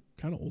Batmans are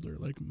kind of older,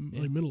 like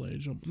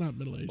middle-aged. Not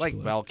middle-aged. Like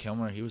Val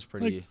Kilmer, he was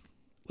pretty... Like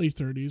late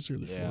 30s,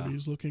 early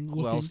 40s looking.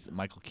 Who else?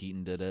 Michael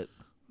Keaton did it.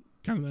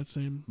 Kind of that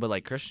same. But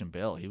like Christian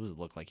Bale,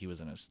 looked like he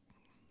was in his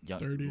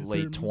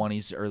late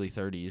 20s, early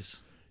 30s.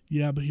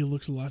 Yeah, but he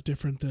looks a lot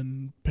different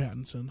than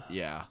Pattinson.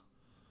 Yeah.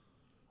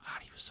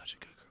 God, he was such a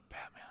good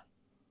Batman.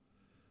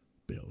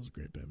 Bale was a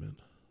great Batman.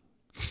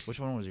 Which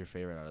one was your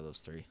favorite out of those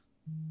three?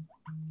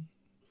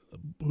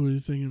 Who are you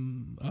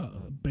thinking?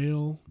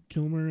 Bale,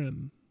 Kilmer,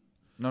 and...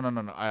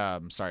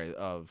 No. Sorry,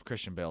 of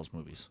Christian Bale's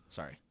movies.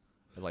 Sorry.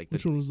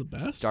 Which one was the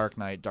best? Dark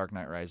Knight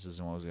Rises,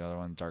 and what was the other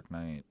one? Dark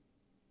Knight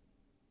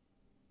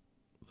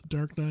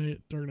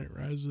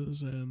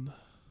Rises, and...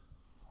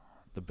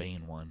 The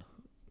Bane one.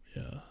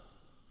 Yeah.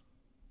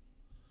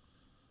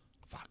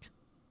 Fuck.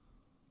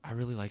 I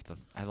really liked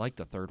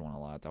the third one a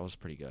lot. That was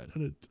pretty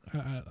good.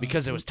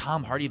 Because it was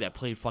Tom Hardy that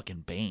played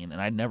fucking Bane,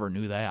 and I never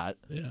knew that.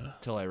 Yeah.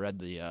 Till I read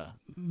the...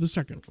 The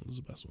second one was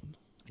the best one.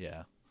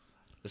 Yeah.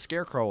 The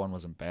Scarecrow one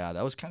wasn't bad.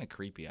 That was kind of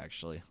creepy,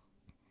 actually.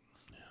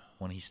 Yeah.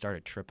 When he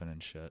started tripping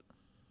and shit.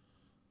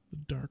 The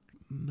Dark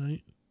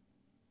Knight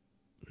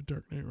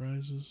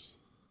Rises.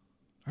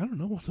 I don't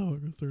know what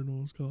the third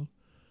one was called.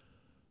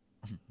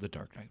 The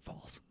Dark Knight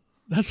Falls.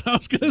 That's what I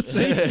was gonna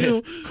say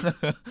too.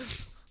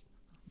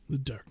 The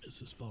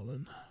darkness is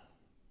fallen.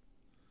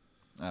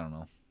 I don't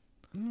know.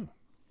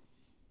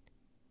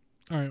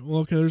 All right. Well,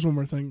 okay. There's one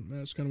more thing.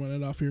 I just kind of want to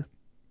end off here.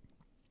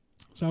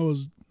 So I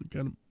was I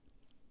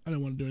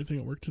didn't want to do anything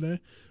at work today.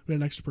 We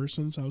had an extra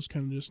person, so I was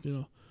kind of just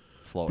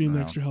Floating being the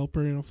around. extra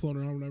helper,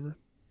 floating around, whatever.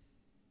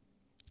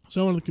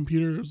 So on the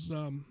computers,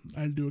 I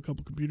had to do a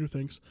couple computer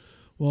things.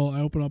 Well,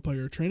 I opened up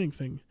our training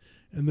thing,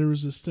 and there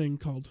was this thing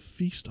called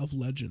Feast of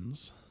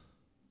Legends.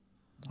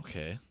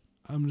 Okay.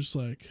 I'm just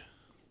like,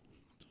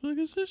 what the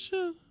fuck is this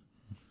shit?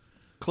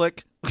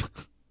 Click.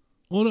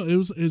 Oh no, it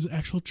was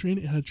actual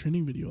training. It had a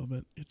training video of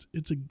it.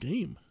 It's a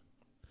game.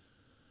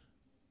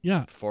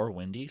 Yeah. For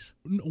Wendy's?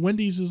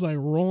 Wendy's is like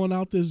rolling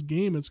out this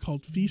game. It's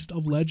called Feast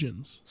of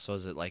Legends. So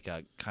is it like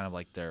a kind of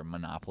like their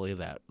Monopoly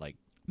that like?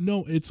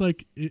 No, it's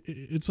like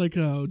it's like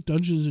a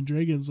Dungeons and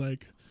Dragons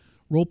like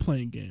role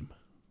playing game.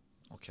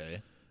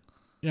 Okay.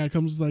 Yeah, it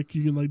comes like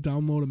you can like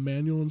download a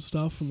manual and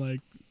stuff and like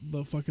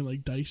the fucking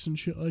like dice and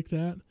shit like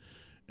that,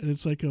 and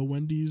it's like a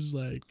Wendy's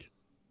like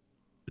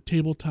a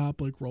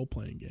tabletop like role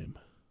playing game.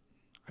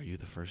 Are you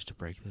the first to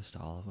break this to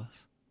all of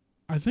us?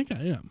 I think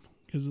I am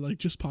because it like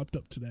just popped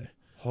up today.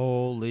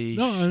 Holy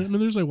No, I shit. mean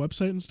there's like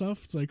website and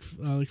stuff. It's like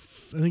I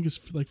think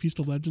it's like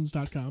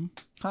feastoflegends.com.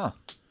 Huh.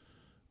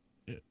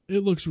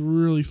 It looks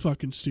really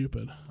fucking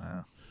stupid.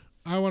 Wow.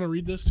 I want to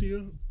read this to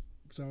you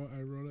because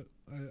I wrote it.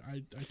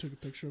 I took a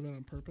picture of it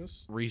on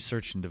purpose.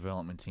 Research and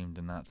development team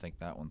did not think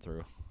that one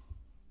through.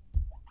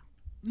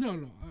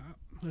 No.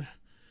 I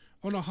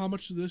don't know how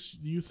much of this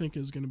you think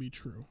is going to be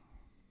true.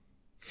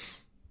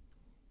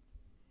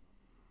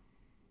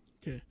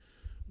 Okay.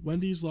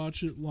 Wendy's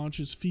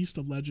launches Feast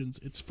of Legends,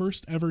 its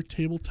first ever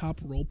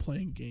tabletop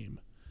role-playing game.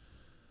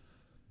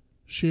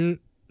 Share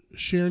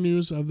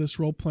news of this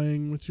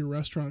role-playing with your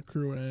restaurant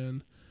crew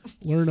and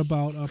learn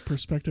about a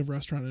prospective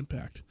restaurant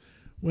impact.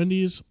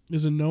 Wendy's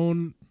is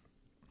known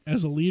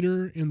as a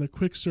leader in the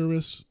quick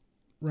service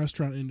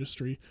restaurant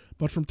industry,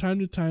 but from time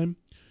to time,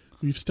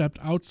 we've stepped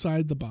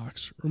outside the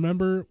box.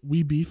 Remember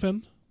We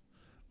Beefin'?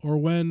 Or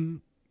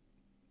when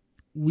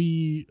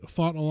we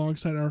fought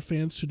alongside our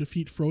fans to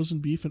defeat frozen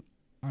beef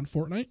on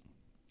Fortnite?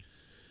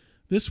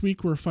 This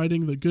week, we're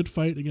fighting the good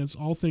fight against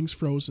all things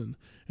frozen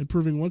and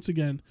proving once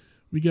again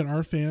we get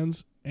our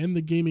fans and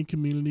the gaming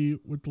community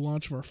with the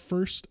launch of our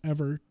first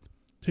ever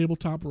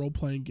tabletop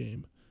role-playing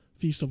game,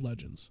 Feast of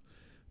Legends.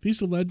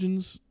 Feast of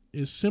Legends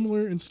is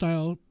similar in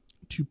style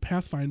to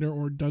Pathfinder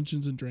or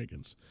Dungeons &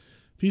 Dragons.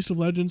 Feast of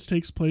Legends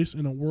takes place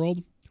in a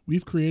world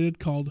we've created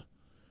called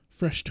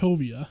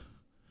Freshtovia,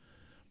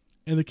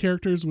 and the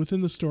characters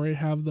within the story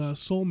have the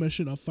sole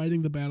mission of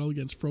fighting the battle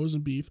against frozen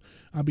beef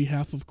on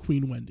behalf of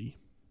Queen Wendy.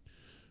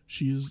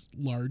 She is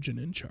large and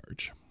in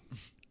charge.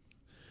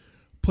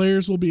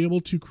 Players will be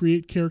able to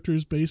create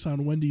characters based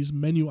on Wendy's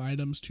menu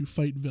items to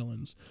fight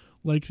villains,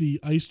 like the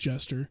Ice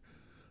Jester,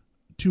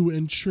 to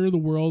ensure the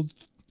world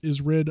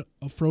is rid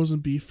of frozen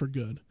beef for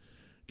good.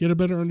 Get a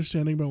better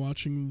understanding by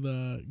watching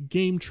the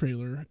game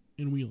trailer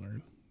in We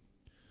Learn.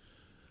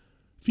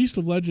 Feast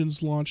of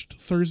Legends launched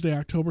Thursday,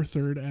 October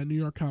 3rd at New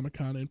York Comic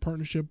Con in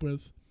partnership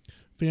with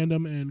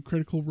Fandom and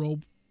Critical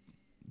Role,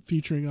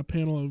 featuring a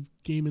panel of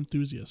game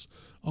enthusiasts.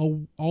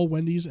 All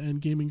Wendy's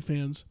and gaming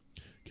fans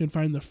can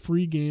find the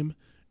free game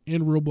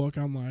and rulebook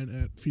online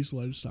at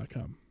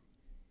feastoflegends.com.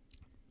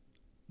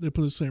 They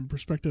put this in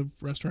perspective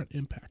restaurant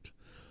impact.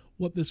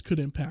 What this could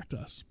impact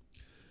us.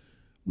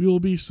 We will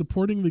be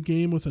supporting the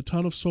game with a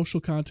ton of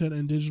social content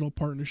and digital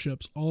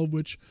partnerships, all of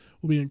which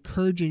will be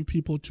encouraging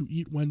people to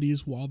eat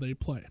Wendy's while they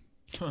play.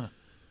 Huh.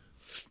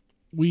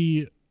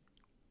 We're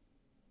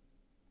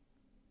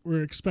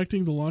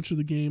expecting the launch of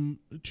the game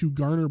to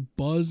garner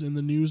buzz in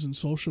the news and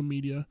social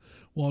media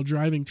while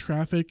driving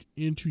traffic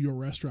into your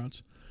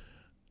restaurants.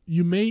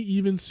 You may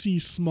even see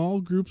small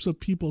groups of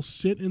people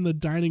sit in the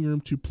dining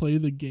room to play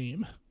the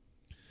game.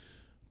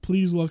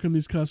 Please welcome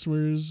these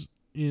customers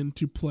in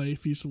to play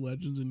Feast of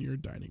Legends in your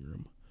dining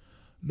room.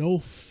 No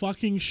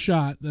fucking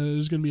shot that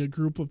there's going to be a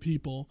group of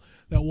people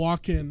that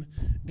walk in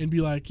and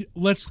be like,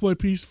 let's play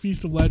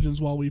Feast of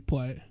Legends while we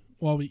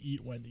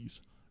eat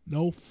Wendy's.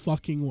 No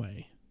fucking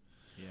way.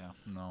 Yeah,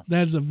 no.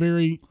 That is a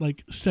very,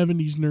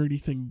 70s nerdy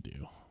thing to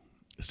do.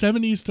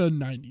 70s to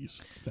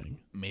 90s thing.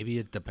 Maybe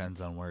it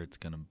depends on where it's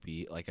going to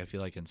be. Like, I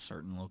feel like in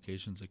certain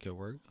locations it could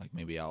work. Like,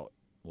 maybe out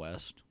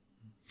west.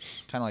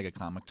 Kind of like a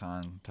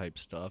Comic-Con type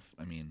stuff.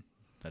 I mean,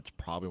 that's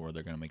probably where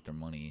they're going to make their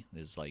money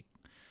is,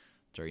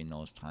 during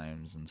those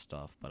times and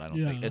stuff. But I don't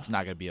think it's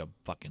not going to be a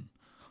fucking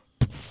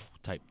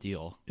type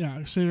deal. Yeah,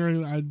 I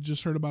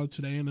just heard about it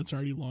today, and it's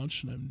already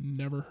launched, and I've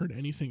never heard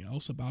anything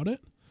else about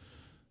it.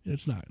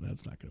 That's not going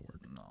to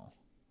work. No.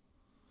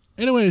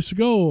 Anyway, so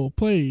go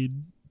play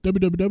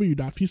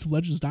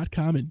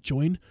www.feastoflegends.com and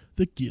join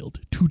the guild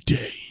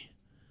today.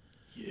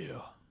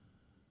 Yeah.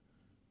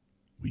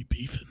 We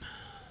beefing.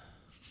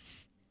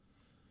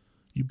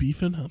 You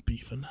beefing? I'm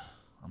beefing.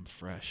 I'm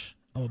fresh.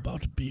 I'm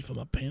about to beef in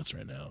my pants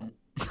right now.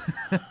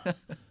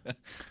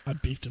 I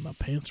beefed in my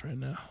pants right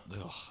now.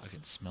 Ugh, I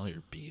can smell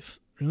your beef.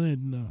 Really?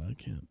 No, I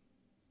can't.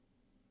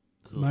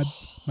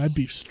 My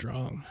beef's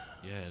strong.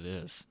 Yeah, it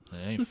is.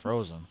 It ain't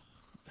frozen.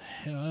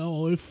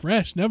 Hell, it's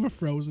fresh, never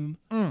frozen.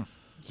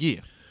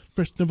 Yeah.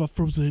 Fresh, never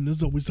frozen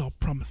is always all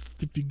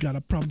promised. If you got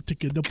a problem,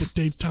 take it up with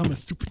Dave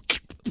Thomas.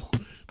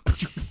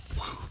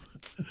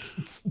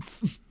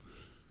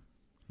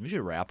 We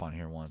should rap on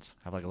here once.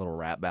 Have like a little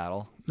rap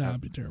battle. Nah,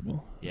 it'd be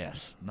terrible.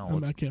 Yes.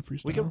 No. I can't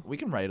freestyle. We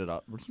can write it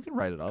up. You can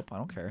write it up. I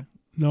don't care.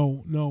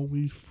 No,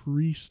 we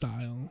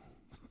freestyle.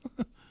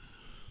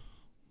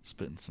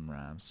 Spitting some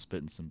rhymes.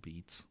 Spitting some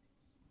beats.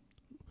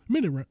 I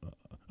made a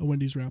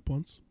Wendy's rap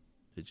once.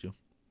 Did you?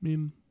 Me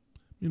and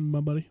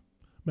my buddy,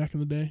 back in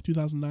the day,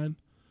 2009.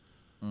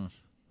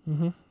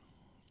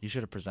 You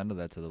should have presented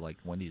that to the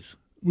Wendy's.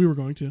 We were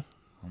going to.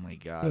 Oh my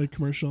god. Like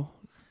commercial.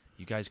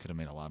 You guys could have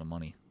made a lot of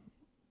money.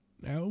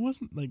 Now, it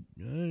wasn't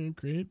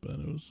great, but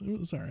it was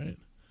all right.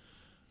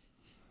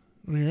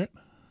 Want to hear it?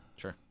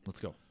 Sure. Let's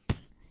go.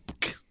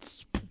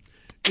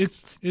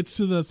 It's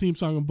to the theme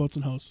song of Boats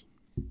and Hoes.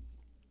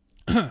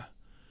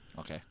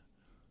 Okay.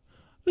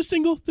 The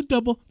single, the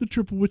double, the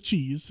triple with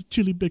cheese,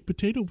 chili baked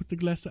potato with a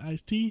glass of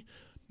iced tea,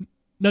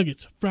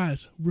 nuggets,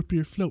 fries, root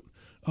beer float,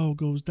 all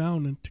goes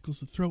down and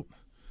tickles the throat.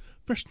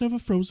 Fresh, never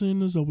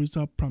frozen is always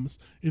our promise.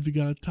 If you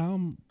got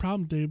a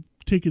problem, Dave,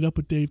 take it up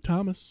with Dave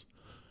Thomas.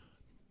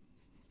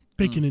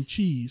 Bacon and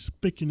cheese,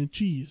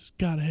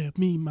 gotta have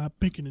me my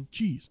bacon and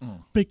cheese,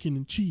 bacon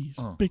and cheese,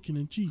 bacon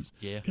and cheese.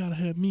 Yeah. Gotta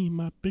have me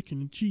my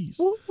bacon and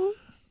cheese.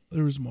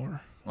 There was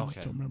more. I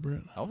just don't remember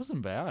it. That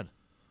wasn't bad.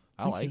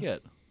 I like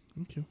it.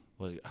 Thank you.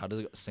 Well, how does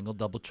it go? Single,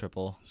 double,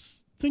 triple?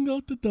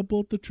 Single, the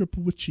double, the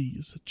triple with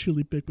cheese,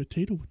 chili baked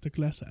potato with a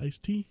glass of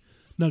iced tea,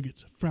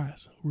 nuggets,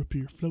 fries, root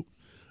beer float.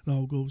 It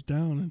all goes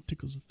down and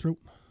tickles the throat.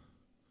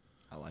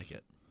 I like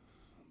it.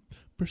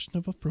 Fresh,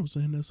 never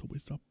frozen, as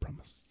always our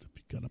promise. If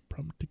you got a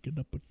problem, take it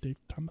up with Dave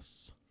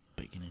Thomas.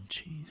 Bacon and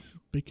cheese.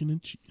 Bacon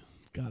and cheese.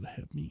 Gotta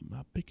have me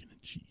my bacon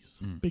and cheese.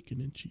 Bacon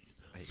and cheese.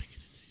 Bacon and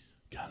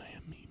cheese. Gotta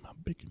have me my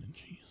bacon and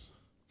cheese.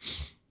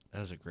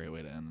 That is a great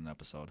way to end an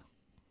episode.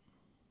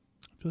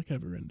 I feel like I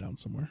have it written down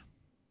somewhere.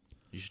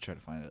 You should try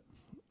to find it.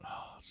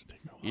 Oh, it's gonna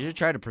take me a while. You should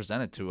try to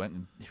present it to it,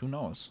 and who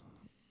knows?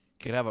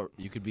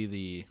 You could be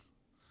the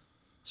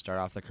start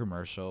off the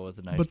commercial with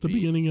a nice. But the beat.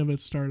 beginning of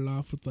it started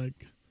off with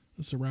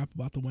this a rap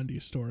about the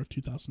Wendy's store of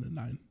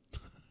 2009.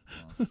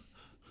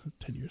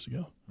 10 years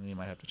ago. You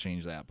might have to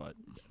change that, but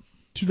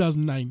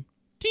 2009.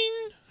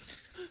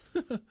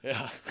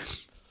 yeah.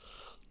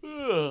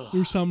 There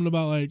was something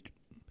about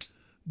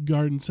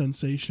garden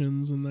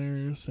sensations in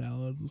there,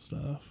 salads and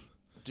stuff.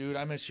 Dude,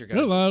 I miss your We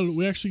had guys. a lot.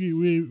 We actually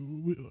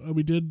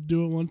we did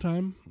do it one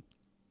time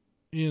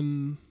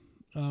in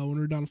when we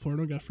were down in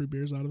Florida. We got free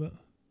beers out of it.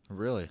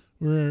 Really?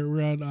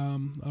 We're at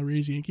a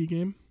Rays Yankee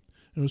game.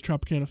 It was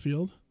Tropicana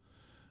Field,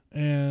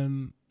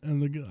 and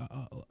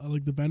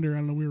the vendor. I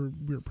don't know. We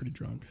were pretty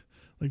drunk.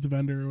 The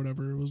vendor or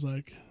whatever was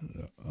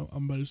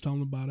somebody was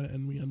telling about it,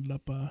 and we ended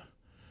up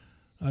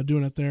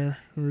doing it there.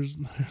 There's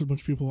a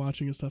bunch of people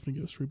watching and stuff, and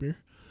give us free beer.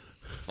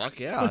 Fuck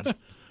yeah.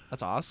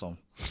 That's awesome.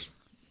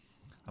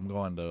 I'm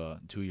going to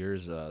 2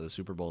 years, the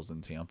Super Bowl's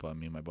in Tampa.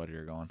 Me and my buddy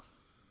are going.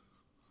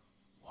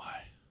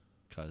 Why?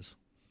 Because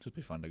it'd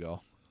be fun to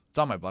go. It's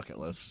on my bucket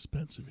list.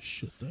 Expensive as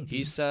shit, though. Dude.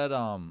 He said,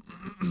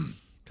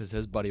 because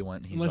his buddy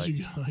went. He's unless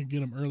you get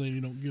them early and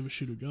you don't give a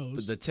shit who goes.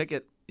 But the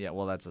ticket, yeah.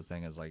 Well, that's the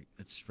thing is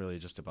it's really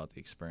just about the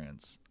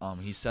experience.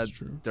 He said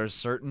there's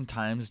certain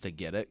times to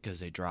get it because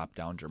they drop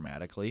down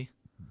dramatically.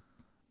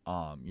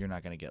 You're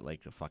not gonna get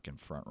the fucking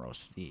front row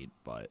seat,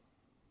 but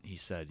he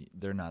said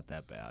they're not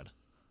that bad.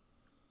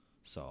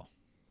 So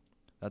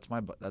that's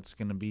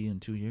gonna be in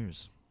 2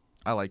 years.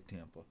 I like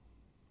Tampa,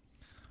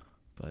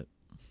 but.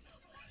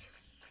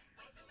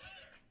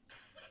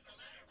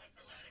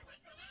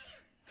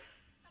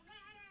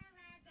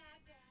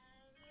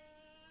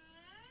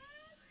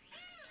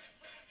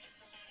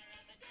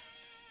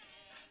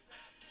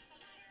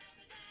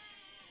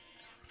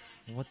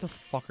 What the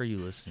fuck are you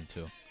listening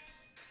to?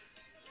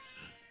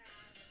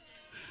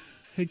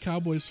 Hey,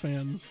 Cowboys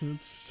fans,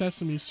 it's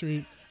Sesame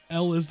Street.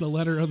 L is the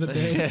letter of the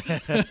day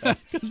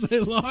because they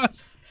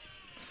lost.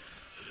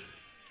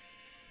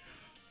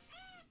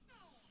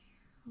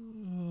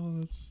 Oh,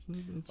 that's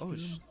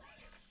good.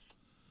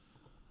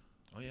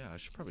 Oh yeah, I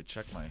should probably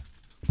check my.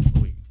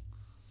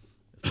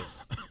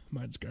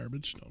 Mine's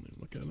garbage. Don't even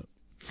look at it.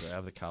 Do I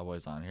have the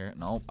Cowboys on here?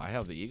 Nope, I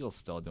have the Eagles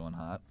still doing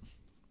hot.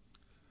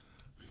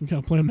 We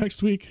gotta play them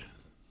next week.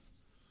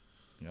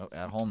 Yep,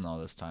 at home though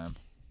this time.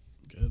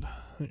 Good.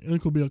 I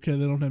think we'll be okay.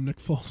 They don't have Nick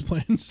Foles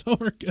playing, so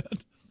we're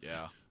good.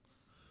 Yeah.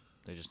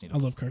 They just need. I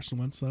love Carson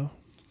Wentz though.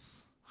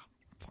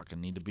 Fucking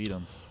need to beat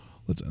him.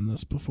 Let's end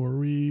this before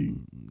we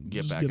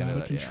get out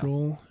of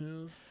control.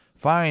 Yeah.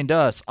 Find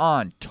us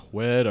on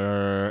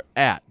Twitter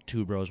at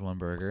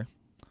 2Bros1Burger.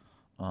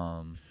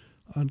 On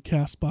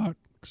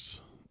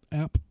Castbox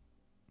app,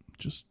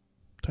 just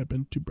type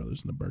in 2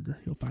 Brothers and a Burger.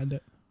 You'll find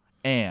it.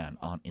 And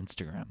on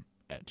Instagram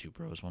at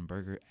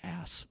 2Bros1Burger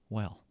as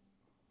well.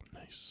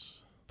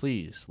 Nice.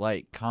 Please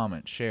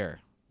comment, share,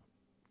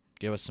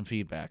 give us some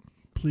feedback.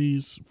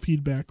 please,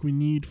 feedback. We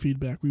need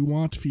feedback. We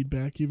want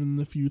feedback, even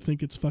if you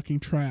think it's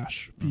fucking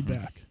trash.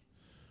 Feedback.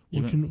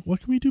 What can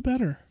we do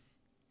better?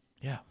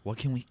 Yeah. What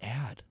can we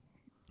add?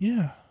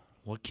 Yeah.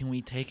 What can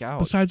we take out?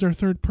 Besides our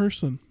third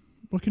person,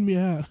 what can we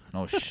add?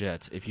 Oh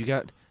shit! If you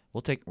got,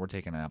 we're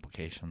taking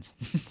applications.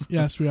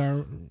 Yes, we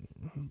are.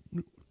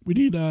 We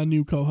need a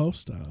new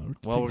co-host.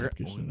 Well,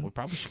 we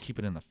probably should keep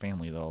it in the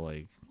family though.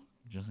 Like,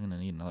 you're just gonna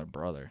need another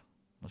brother,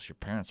 unless your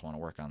parents want to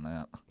work on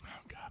that.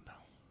 Oh God, no.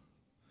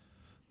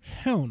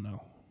 Hell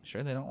no.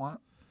 Sure, they don't want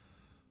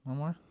one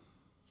more.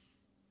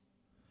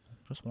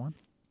 Just one.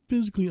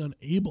 Physically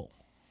unable.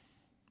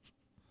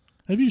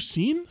 Have you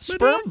seen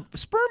Sperm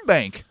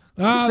bank?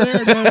 Ah,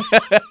 there it is.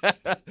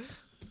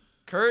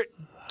 Kurt,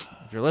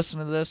 if you're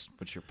listening to this,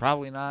 but you're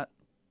probably not.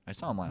 I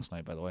saw him last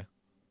night, by the way.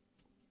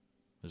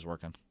 He was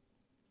working.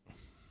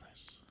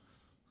 Nice.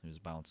 He was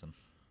bouncing.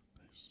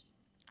 Nice.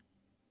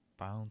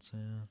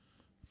 Bouncing.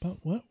 But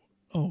what?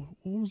 Oh,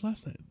 what was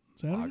last night?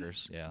 Saturday?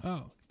 Loggers, yeah.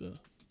 Oh,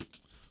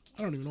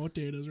 I don't even know what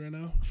day it is right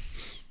now.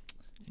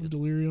 I'm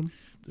delirium.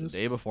 It's the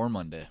day before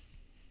Monday.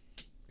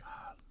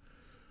 God.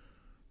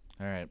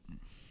 All right.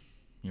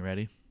 You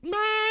ready?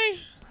 Bye.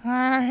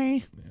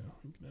 Bye. Yeah,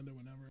 we can end it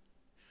whenever.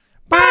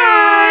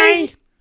 Bye.